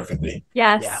work perfectly.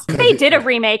 Yes. Yeah. If they did a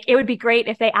remake, it would be great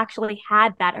if they actually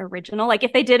had that original. Like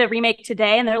if they did a remake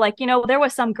today and they're like, there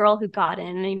was some girl who got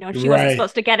in and, she wasn't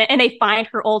supposed to get it. And they find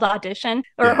her old audition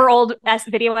or her old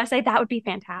video essay. That would be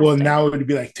fantastic. Well, now it would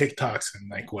be like TikToks and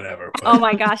like whatever. Oh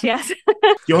my gosh, yes.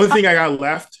 The only thing I got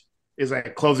left is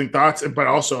like closing thoughts. But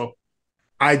also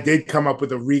I did come up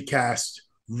with a recast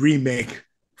remake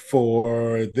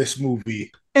for this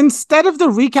movie. Instead of the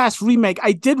recast remake,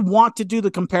 I did want to do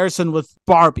the comparison with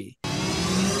Barbie.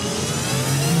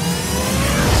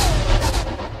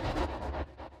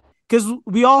 Because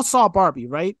we all saw Barbie,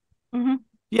 right? Mm-hmm.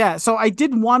 Yeah, so I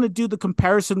did want to do the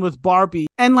comparison with Barbie.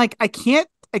 And like, I can't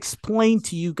explain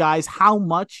to you guys how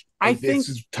much I think... This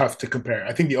is tough to compare.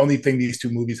 I think the only thing these two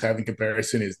movies have in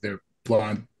comparison is their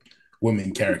blonde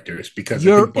women characters. Because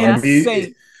I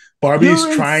think Barbie's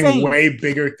trying way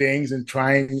bigger things and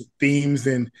trying themes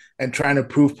and trying to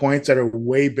prove points that are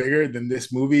way bigger than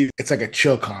this movie. It's like a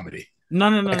chill comedy.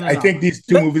 No. I think these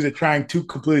two movies are trying two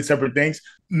completely separate things.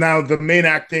 Now, the main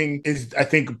acting is, I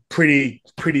think, pretty.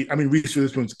 I mean, Reese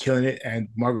Witherspoon's killing it and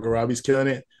Margot Robbie's killing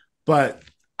it. But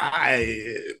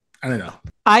I don't know.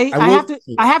 I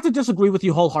have to disagree with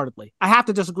you wholeheartedly. I have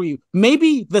to disagree.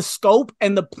 Maybe the scope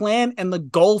and the plan and the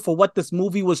goal for what this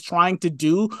movie was trying to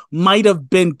do might have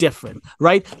been different,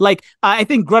 right? Like, I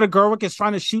think Greta Gerwig is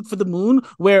trying to shoot for the moon,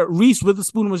 where Reese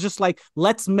Witherspoon was just like,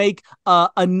 let's make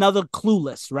another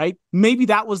Clueless, right? Maybe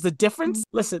that was the difference.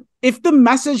 Listen, if the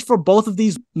message for both of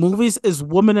these movies is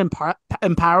woman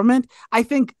empowerment, I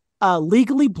think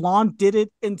Legally Blonde did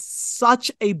it in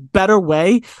such a better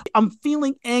way. I'm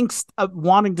feeling angst of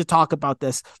wanting to talk about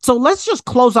this. So let's just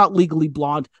close out Legally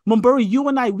Blonde. Mumburi, you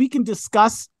and I, we can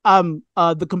discuss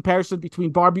the comparison between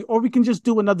Barbie, or we can just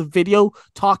do another video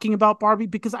talking about Barbie,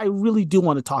 because I really do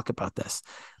want to talk about this.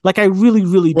 Like, I really,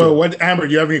 really do. Well, Amber,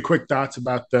 do you have any quick thoughts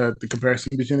about the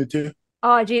comparison between the two?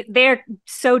 Oh, gee, they're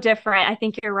so different. I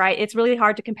think you're right. It's really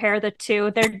hard to compare the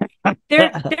two.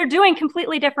 They're doing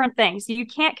completely different things. You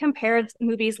can't compare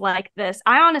movies like this.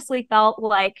 I honestly felt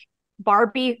like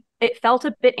Barbie, it felt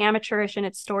a bit amateurish in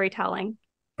its storytelling.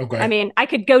 Okay. I mean, I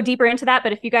could go deeper into that,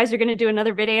 but if you guys are going to do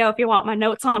another video, if you want my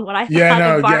notes on what I thought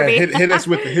of Barbie. Hit us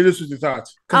with your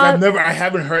thoughts, because I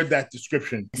haven't heard that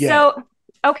description yet.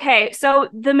 So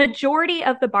the majority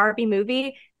of the Barbie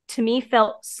movie to me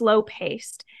felt slow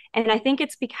paced. And I think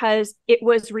it's because it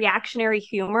was reactionary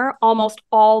humor almost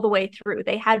all the way through.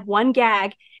 They had one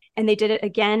gag and they did it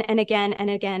again and again and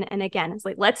again and again. It's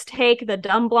like, let's take the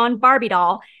dumb blonde Barbie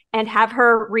doll and have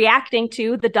her reacting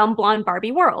to the dumb blonde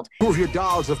Barbie world. Two of your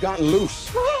dolls have gotten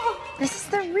loose. This is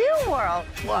the real world.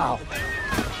 Wow.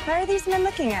 Why are these men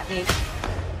looking at me?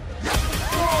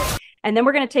 And then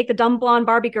we're going to take the dumb blonde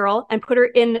Barbie girl and put her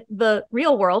in the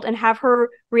real world and have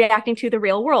her reacting to the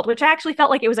real world, which I actually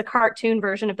felt like it was a cartoon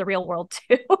version of the real world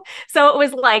too. So it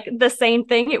was like the same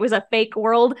thing. It was a fake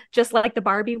world, just like the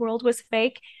Barbie world was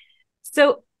fake.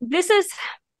 So this is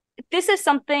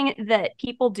something that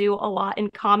people do a lot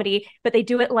in comedy, but they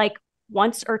do it like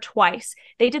once or twice.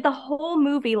 They did the whole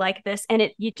movie like this, and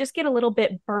you just get a little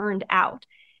bit burned out.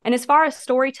 And as far as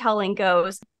storytelling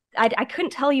goes, I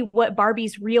couldn't tell you what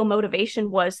Barbie's real motivation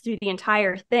was through the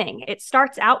entire thing. It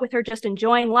starts out with her just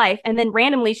enjoying life, and then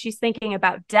randomly she's thinking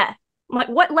about death. I'm like,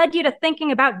 what led you to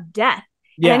thinking about death?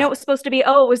 Yeah. And I know it was supposed to be, it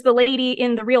was the lady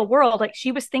in the real world. Like,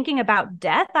 she was thinking about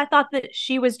death. I thought that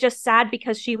she was just sad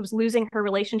because she was losing her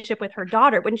relationship with her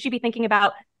daughter. Wouldn't she be thinking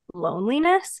about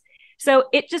loneliness? So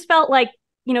it just felt like,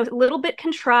 a little bit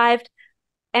contrived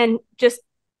and just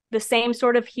the same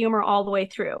sort of humor all the way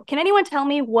through. Can anyone tell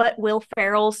me what Will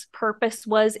Ferrell's purpose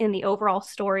was in the overall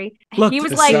story? Look, he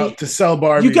was to sell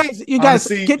Barbie. You guys,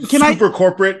 honestly, can super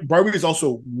corporate. Barbie is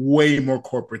also way more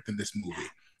corporate than this movie.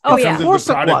 Oh, in yeah. terms of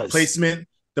the product placement.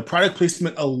 The product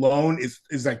placement alone is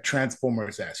like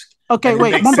Transformers-esque. Okay,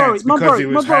 wait,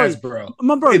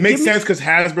 Mumburi. It makes sense because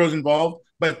Hasbro's involved,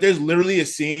 but there's literally a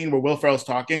scene where Will Ferrell's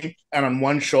talking, and on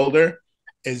one shoulder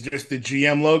is just the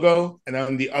GM logo, and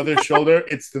on the other shoulder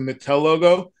it's the Mattel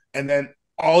logo, and then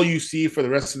all you see for the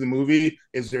rest of the movie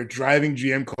is they're driving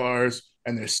GM cars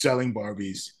and they're selling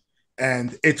Barbies,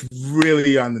 and it's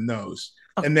really on the nose.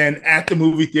 And then at the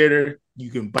movie theater, you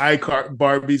can buy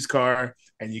Barbie's car,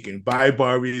 and you can buy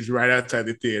Barbies right outside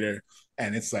the theater,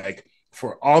 and it's like,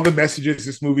 for all the messages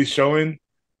this movie's showing,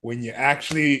 when you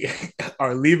actually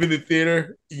are leaving the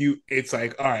theater, it's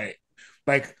like, all right,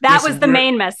 Like that was the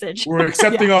main message. We're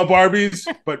accepting all Barbies,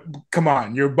 but come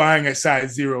on, you're buying a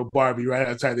size 0 Barbie right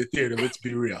outside the theater. Let's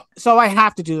be real. So I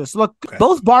have to do this. Look,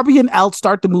 both Barbie and Elle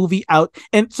start the movie out,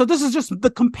 and so this is just the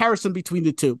comparison between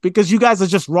the two because you guys are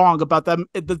just wrong about them.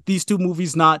 These two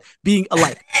movies not being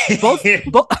alike.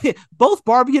 Both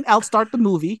Barbie and Elle start the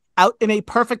movie out in a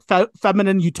perfect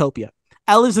feminine utopia.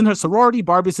 Elle is in her sorority,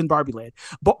 Barbie's in Barbie Land.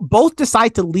 Both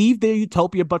decide to leave their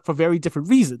utopia, but for very different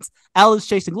reasons. Elle is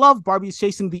chasing love, Barbie is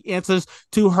chasing the answers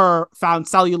to her found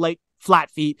cellulite, flat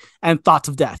feet, and thoughts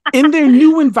of death. In their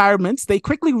new environments, they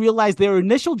quickly realize their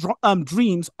initial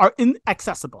dreams are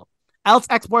inaccessible. Elle's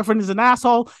ex-boyfriend is an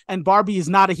asshole, and Barbie is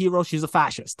not a hero, she's a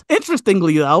fascist.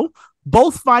 Interestingly, though,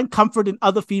 both find comfort in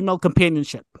other female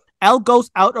companionship. Elle goes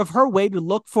out of her way to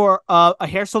look for a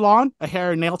hair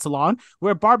and nail salon,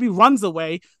 where Barbie runs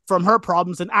away from her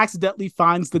problems and accidentally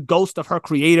finds the ghost of her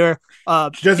creator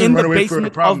she doesn't in run the away from her basement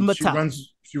of problems. Mattel.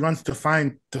 She runs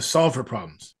to solve her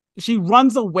problems. She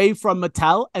runs away from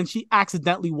Mattel and she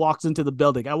accidentally walks into the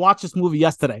building. I watched this movie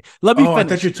yesterday. Let me finish. I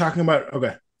thought you were talking about...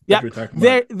 Okay.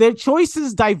 Yeah, their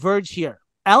choices diverge here.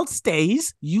 Elle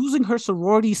stays, using her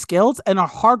sorority skills and her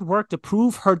hard work to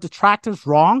prove her detractors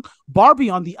wrong.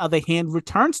 Barbie, on the other hand,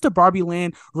 returns to Barbie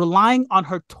Land, relying on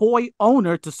her toy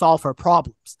owner to solve her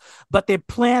problems. But their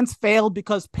plans fail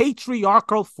because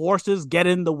patriarchal forces get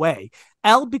in the way.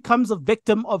 Elle becomes a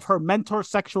victim of her mentor's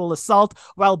sexual assault,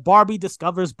 while Barbie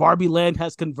discovers Barbie Land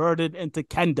has converted into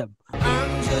Kendom.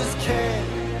 I'm just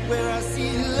Ken. Where I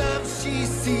see love, she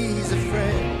sees a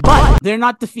friend. But they're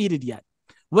not defeated yet.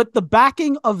 With the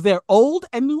backing of their old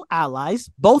and new allies,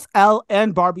 both Elle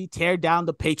and Barbie tear down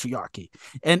the patriarchy.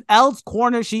 In Elle's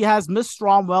corner, she has Miss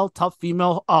Stromwell, tough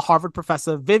female Harvard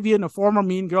professor, Vivian, a former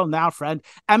Mean Girl, now friend,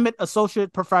 Emmett,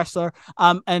 associate professor,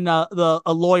 and a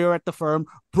lawyer at the firm,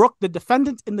 Brooke, the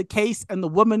defendant in the case, and the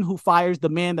woman who fires the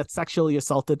man that sexually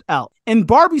assaulted Elle. In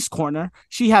Barbie's corner,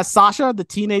 she has Sasha, the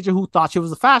teenager who thought she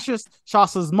was a fascist,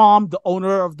 Sasha's mom, the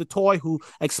owner of the toy who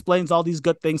explains all these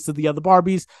good things to the other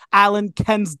Barbies, Alan,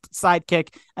 Ken's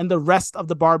sidekick, and the rest of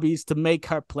the Barbies to make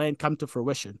her plan come to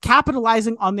fruition.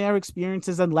 Capitalizing on their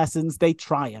experiences and lessons, they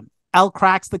triumph. Elle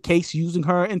cracks the case using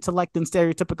her intellect and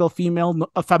stereotypical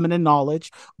feminine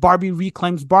knowledge. Barbie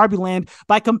reclaims Barbie Land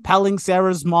by compelling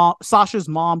Sasha's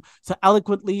mom to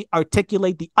eloquently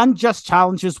articulate the unjust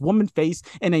challenges women face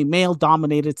in a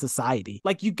male-dominated society.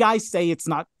 Like you guys say, it's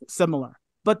not similar,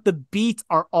 but the beats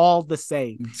are all the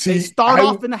same. They start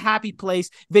off in a happy place.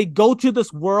 They go to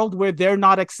this world where they're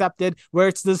not accepted, where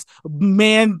it's this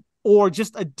man or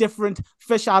just a different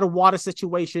fish out of water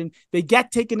situation. They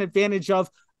get taken advantage of.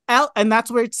 And that's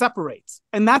where it separates.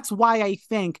 And that's why I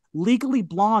think Legally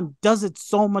Blonde does it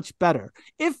so much better.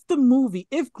 If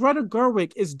Greta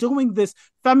Gerwig is doing this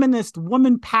feminist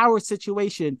woman power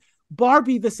situation,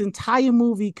 Barbie, this entire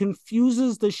movie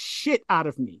confuses the shit out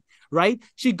of me, right?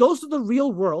 She goes to the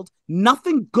real world.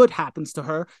 Nothing good happens to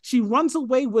her. She runs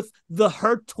away with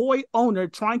her toy owner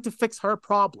trying to fix her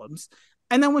problems.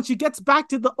 And then when she gets back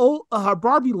to her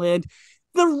Barbie Land,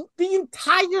 the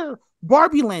entire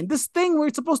Barbie Land, this thing where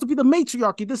it's supposed to be the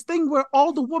matriarchy, this thing where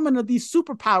all the women are these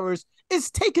superpowers, is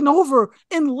taken over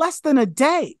in less than a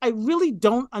day. I really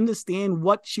don't understand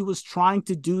what she was trying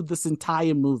to do this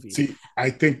entire movie. See,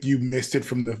 I think you missed it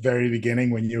from the very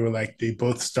beginning when you were like, they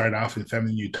both start off in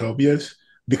feminine utopias,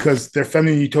 because their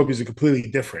feminine utopias are completely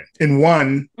different. In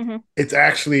one, it's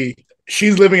actually,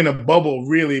 she's living in a bubble,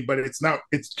 really, but it's not.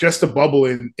 It's just a bubble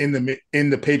in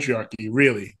the patriarchy,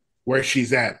 really, where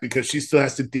she's at, because she still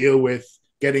has to deal with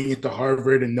getting into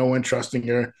Harvard and no one trusting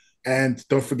her. And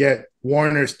don't forget,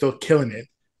 Warner's still killing it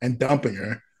and dumping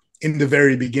her in the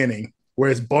very beginning.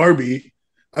 Whereas Barbie,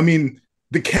 I mean,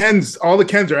 all the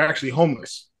Kens are actually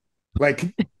homeless.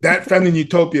 Like, that feminine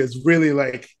utopia is really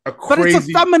like a crazy. But it's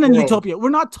a feminine world. utopia. We're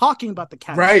not talking about the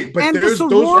Kens. Right, but those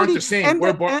aren't the same.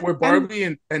 Where Barbie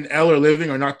and Elle are living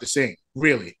are not the same,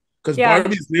 really. Because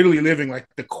Barbie's literally living like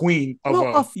the queen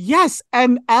of yes,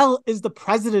 and Elle is the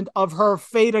president of her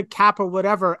Theta Kappa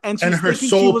whatever, and her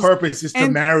sole purpose is to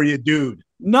marry a dude.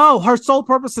 No, her sole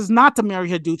purpose is not to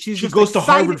marry a dude. She goes to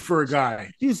Harvard for a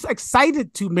guy. She's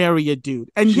excited to marry a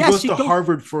dude, and she goes to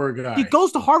Harvard for a guy. She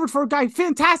goes to Harvard for a guy.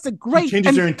 Fantastic, great. She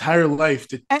changes her entire life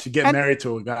to get married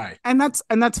to a guy, and that's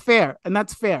fair.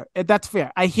 That's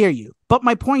fair. I hear you, but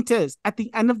my point is, at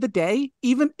the end of the day,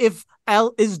 even if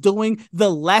Elle is doing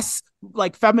the less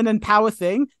like feminine power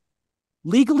thing,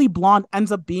 Legally Blonde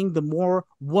ends up being the more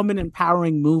woman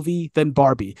empowering movie than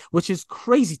Barbie, which is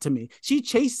crazy to me. She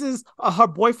chases her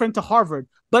boyfriend to Harvard,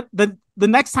 but the the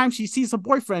next time she sees her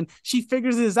boyfriend, she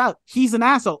figures this out. He's an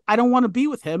asshole. I don't want to be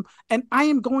with him. And I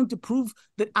am going to prove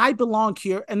that I belong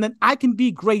here and that I can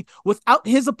be great without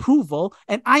his approval.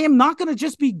 And I am not going to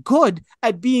just be good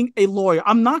at being a lawyer.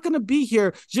 I'm not going to be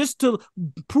here just to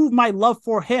prove my love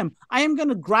for him. I am going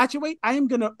to graduate. I am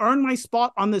going to earn my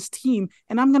spot on this team.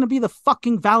 And I'm going to be the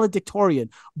fucking valedictorian.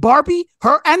 Barbie,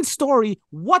 her end story.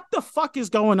 What the fuck is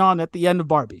going on at the end of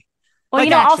Barbie? Well,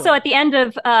 like, also at the end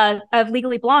of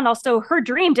Legally Blonde, also her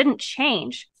dream didn't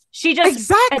change. She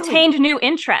just attained new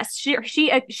interests.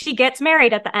 She gets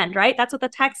married at the end, right? That's what the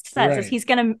text says. Is he's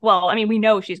gonna? Well, I mean, we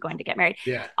know she's going to get married.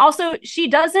 Yeah. Also, she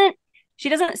doesn't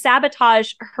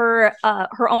sabotage her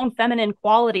own feminine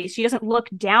qualities. She doesn't look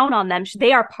down on them.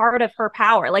 They are part of her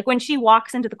power. Like when she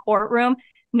walks into the courtroom,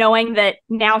 knowing that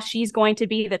now she's going to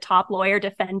be the top lawyer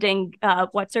defending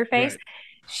what's her face. Right.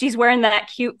 She's wearing that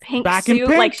cute pink suit.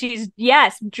 Like she's,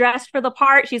 dressed for the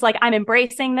part. She's like, I'm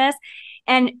embracing this.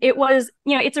 And it was,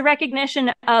 it's a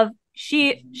recognition of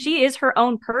she is her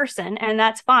own person, and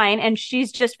that's fine. And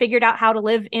she's just figured out how to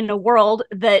live in a world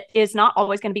that is not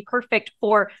always going to be perfect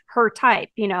for her type,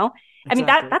 Exactly. I mean,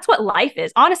 that's what life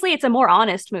is. Honestly, it's a more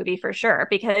honest movie for sure,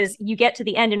 because you get to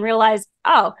the end and realize,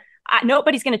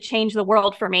 nobody's going to change the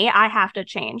world for me. I have to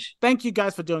change. Thank you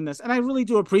guys for doing this. And I really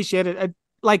do appreciate it.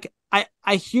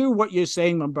 I hear what you're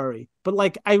saying, Maburi,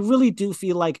 but I really do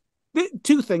feel like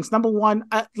two things. Number one,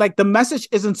 the message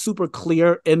isn't super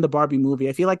clear in the Barbie movie.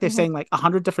 I feel like they're saying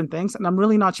 100 different things, and I'm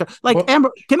really not sure.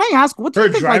 Amber, can I ask what her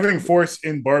driving force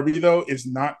in Barbie though is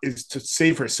to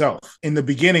save herself. In the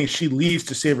beginning, she leaves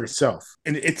to save herself,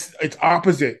 and it's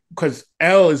opposite, because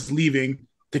Elle is leaving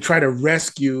to try to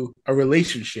rescue a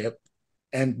relationship,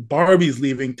 and Barbie's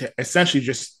leaving to essentially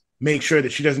just make sure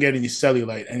that she doesn't get any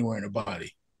cellulite anywhere in her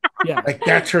body. Yeah,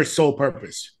 that's her sole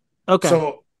purpose. Okay.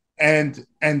 So and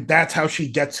that's how she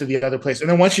gets to the other place. And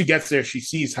then once she gets there, she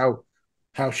sees how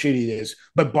shitty it is.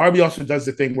 But Barbie also does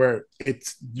the thing where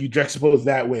you juxtapose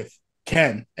that with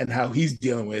Ken and how he's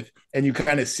dealing with, and you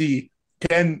kind of see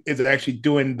Ken is actually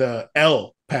doing the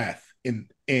Elle path in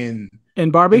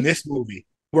Barbie, in this movie,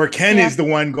 where Ken is the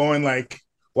one going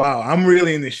wow, I'm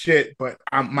really in this shit, but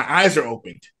my eyes are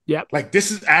opened. Yeah.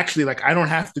 This is actually I don't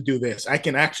have to do this. I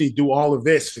can actually do all of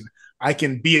this, and I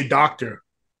can be a doctor,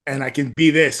 and I can be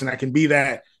this, and I can be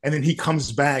that. And then he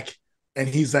comes back and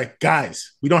he's like,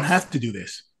 guys, we don't have to do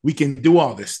this. We can do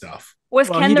all this stuff. Was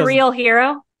Ken the real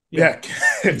hero? Yeah.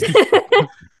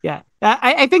 Yeah.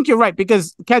 I think you're right,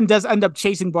 because Ken does end up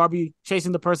chasing Barbie,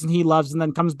 chasing the person he loves, and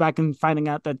then comes back and finding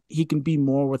out that he can be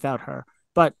more without her.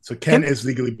 But so Ken is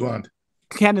Legally Blonde.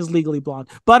 Ken is Legally Blonde.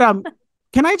 But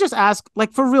can I just ask,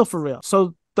 for real?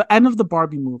 So the end of the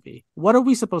Barbie movie, what are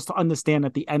we supposed to understand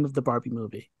at the end of the Barbie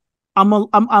movie?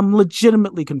 I'm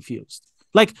legitimately confused.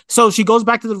 So she goes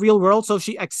back to the real world, so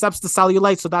she accepts the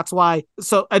cellulite, so that's why.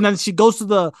 So and then she goes to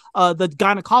the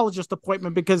gynecologist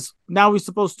appointment, because now we're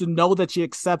supposed to know that she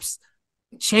accepts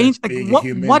change.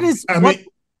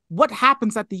 What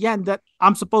happens at the end that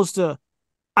I'm supposed to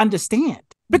understand?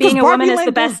 Because being a woman is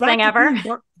the best thing ever.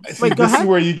 Wait, this is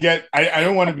where you get. I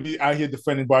don't want to be out here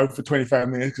defending Barbie for 25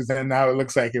 minutes, because then now it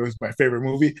looks like it was my favorite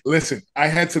movie. Listen, I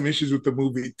had some issues with the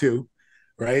movie too,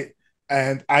 right?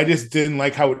 And I just didn't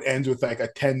like how it ends with a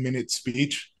 10-minute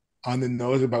speech on the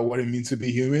nose about what it means to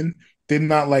be human. Did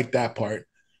not like that part.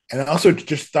 And I also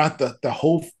just thought that the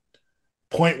whole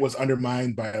point was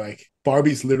undermined by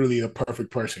Barbie's literally the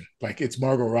perfect person. It's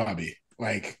Margot Robbie.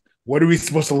 What are we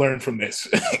supposed to learn from this?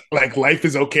 Life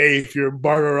is okay if you're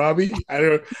Margot Robbie? I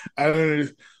don't know.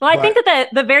 Well, I think that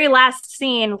the very last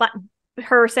scene,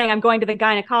 her saying, I'm going to the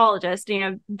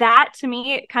gynecologist, that to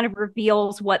me kind of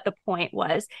reveals what the point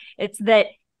was. It's that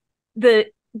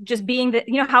just being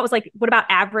how it was what about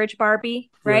average Barbie,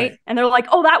 right? And they're like,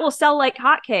 oh, that will sell like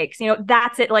hotcakes.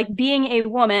 That's it. Being a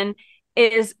woman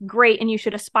is great, and you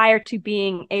should aspire to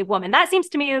being a woman. That seems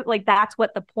to me that's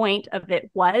what the point of it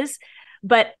was.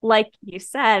 But like you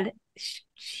said,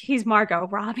 she's Margot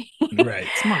Robbie. Right.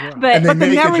 But they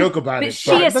make a joke about it.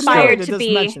 She aspired to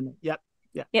be. Yep.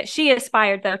 Yeah, she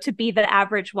aspired, though, to be the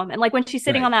average woman. When she's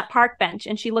sitting on that park bench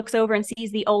and she looks over and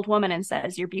sees the old woman and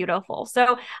says, you're beautiful.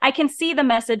 So I can see the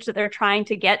message that they're trying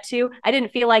to get to. I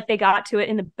didn't feel like they got to it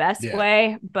in the best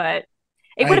way, but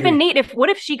it would have been neat what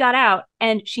if she got out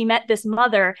and she met this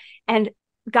mother and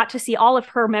got to see all of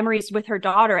her memories with her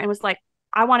daughter and was like,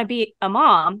 I want to be a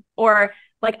mom, or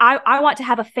I want to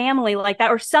have a family like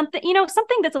that, or something,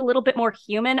 something that's a little bit more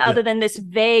human other than this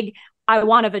vague, I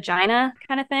want a vagina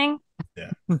kind of thing.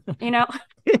 Yeah.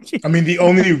 I mean, the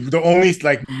only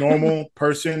normal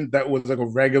person that was a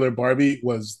regular Barbie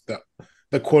was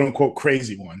the quote unquote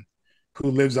crazy one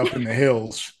who lives up in the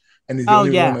hills and he's the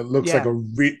only one that looks like a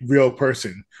real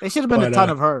person. They should have been a ton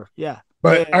of her. Yeah.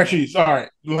 But actually, sorry.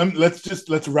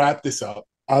 Let's wrap this up.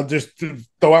 I'll just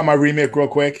throw out my remake real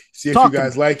quick, see if you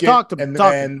guys like it, and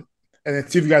then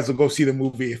see if you guys will go see the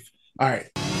movie. All right.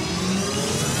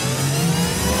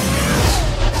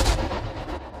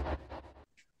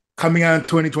 Coming out in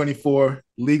 2024,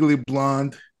 Legally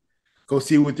Blonde. Go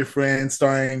see it with your friends,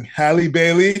 starring Halle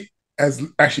Bailey as.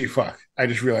 Actually, fuck. I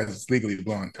just realized it's Legally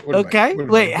Blonde.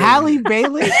 Wait, Halle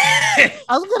Bailey? I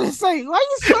was gonna say, why are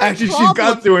you so Actually, she's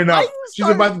got through enough. She's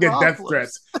about to get death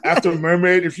threats after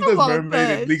Mermaid. If she does Mermaid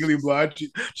and Legally Blonde,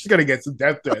 she's gonna get some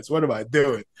death threats. What am I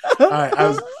doing? All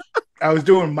right, I was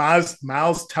doing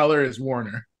Miles Teller as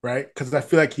Warner, right? Because I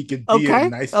feel like he could be a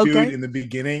nice dude in the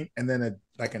beginning, and then a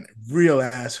real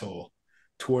asshole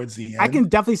towards the end. I can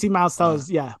definitely see Miles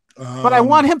Teller's, but I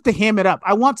want him to ham it up.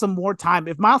 I want some more time.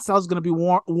 If Miles Teller's going to be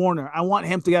Warner, I want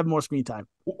him to have more screen time.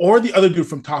 Or the other dude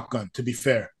from Top Gun, to be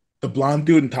fair. The blonde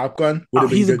dude in Top Gun would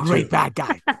have been he's a great bad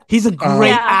guy. He's a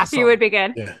great asshole. He would be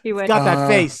good. Yeah. He would. He's got that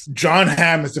face. John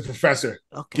Hamm as the professor.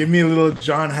 Okay. Give me a little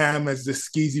John Hamm as the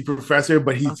skeezy professor,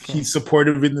 but he's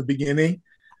supportive in the beginning.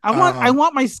 I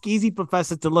want my skeezy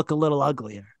professor to look a little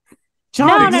uglier.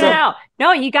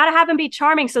 No, you got to have him be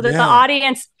charming so that the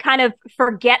audience kind of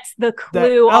forgets the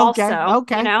clue also.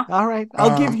 Okay. You know? All right.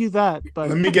 I'll give you that. But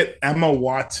let me get Emma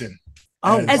Watson.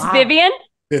 As Vivian?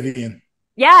 Vivian.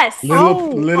 Yes.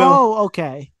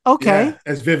 Okay. Yeah,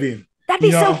 as Vivian. That'd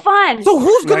be so fun. So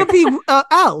who's going to be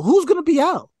Al? Who's going to be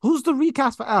Al? Who's the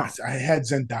recast for Al? I had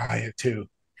Zendaya too.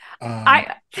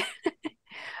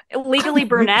 Legally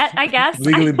Brunette, I guess.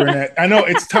 Legally Brunette. I know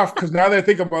it's tough because now that I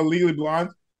think about Legally Blonde,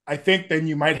 I think then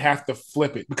you might have to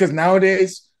flip it because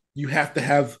nowadays you have to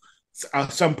have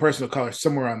some person of color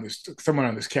somewhere on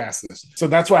this cast list. So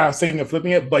that's why I was thinking of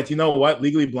flipping it. But you know what?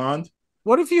 Legally Blonde.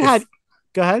 What if you had?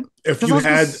 Go ahead. If you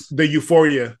had the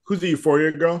Euphoria, who's the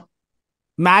Euphoria girl?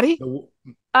 Maddie.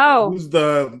 Who's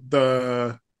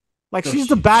the like she's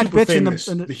the bad bitch famous,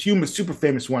 in the human super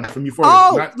famous one from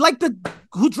Euphoria. Like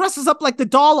who dresses up like the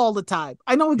doll all the time.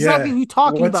 I know exactly who you're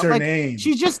talking about. What's her name?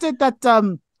 She just did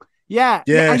that. Yeah,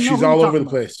 she's all over the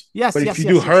place. Yes, but if you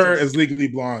do her as Legally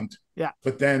Blonde,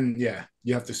 but then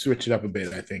you have to switch it up a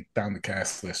bit. I think down the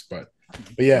cast list, but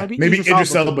yeah, maybe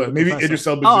Idris Elba. Maybe Idris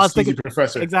Elba is the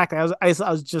professor. Exactly. I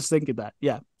was just thinking that.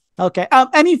 Yeah. Okay.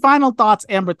 Any final thoughts,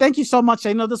 Amber? Thank you so much.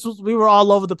 I know we were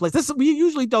all over the place. We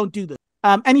usually don't do this.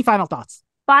 Any final thoughts?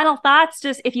 Final thoughts,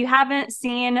 just if you haven't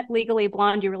seen Legally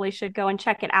Blonde, you really should go and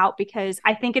check it out because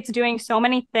I think it's doing so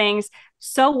many things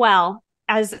so well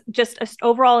as just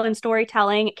overall in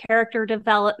storytelling, character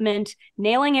development,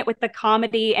 nailing it with the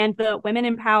comedy and the women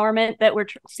empowerment that we're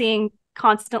seeing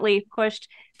constantly pushed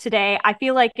today. I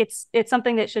feel like it's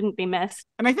something that shouldn't be missed.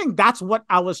 And I think that's what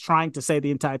I was trying to say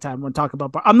the entire time when talking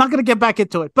about I'm not going to get back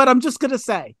into it, but I'm just going to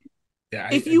say,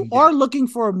 if you are looking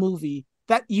for a movie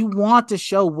that you want to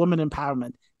show women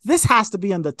empowerment, this has to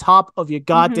be on the top of your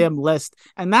goddamn list.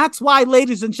 And that's why,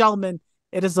 ladies and gentlemen,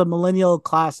 it is a millennial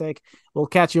classic. We'll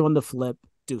catch you on the flip.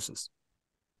 Deuces.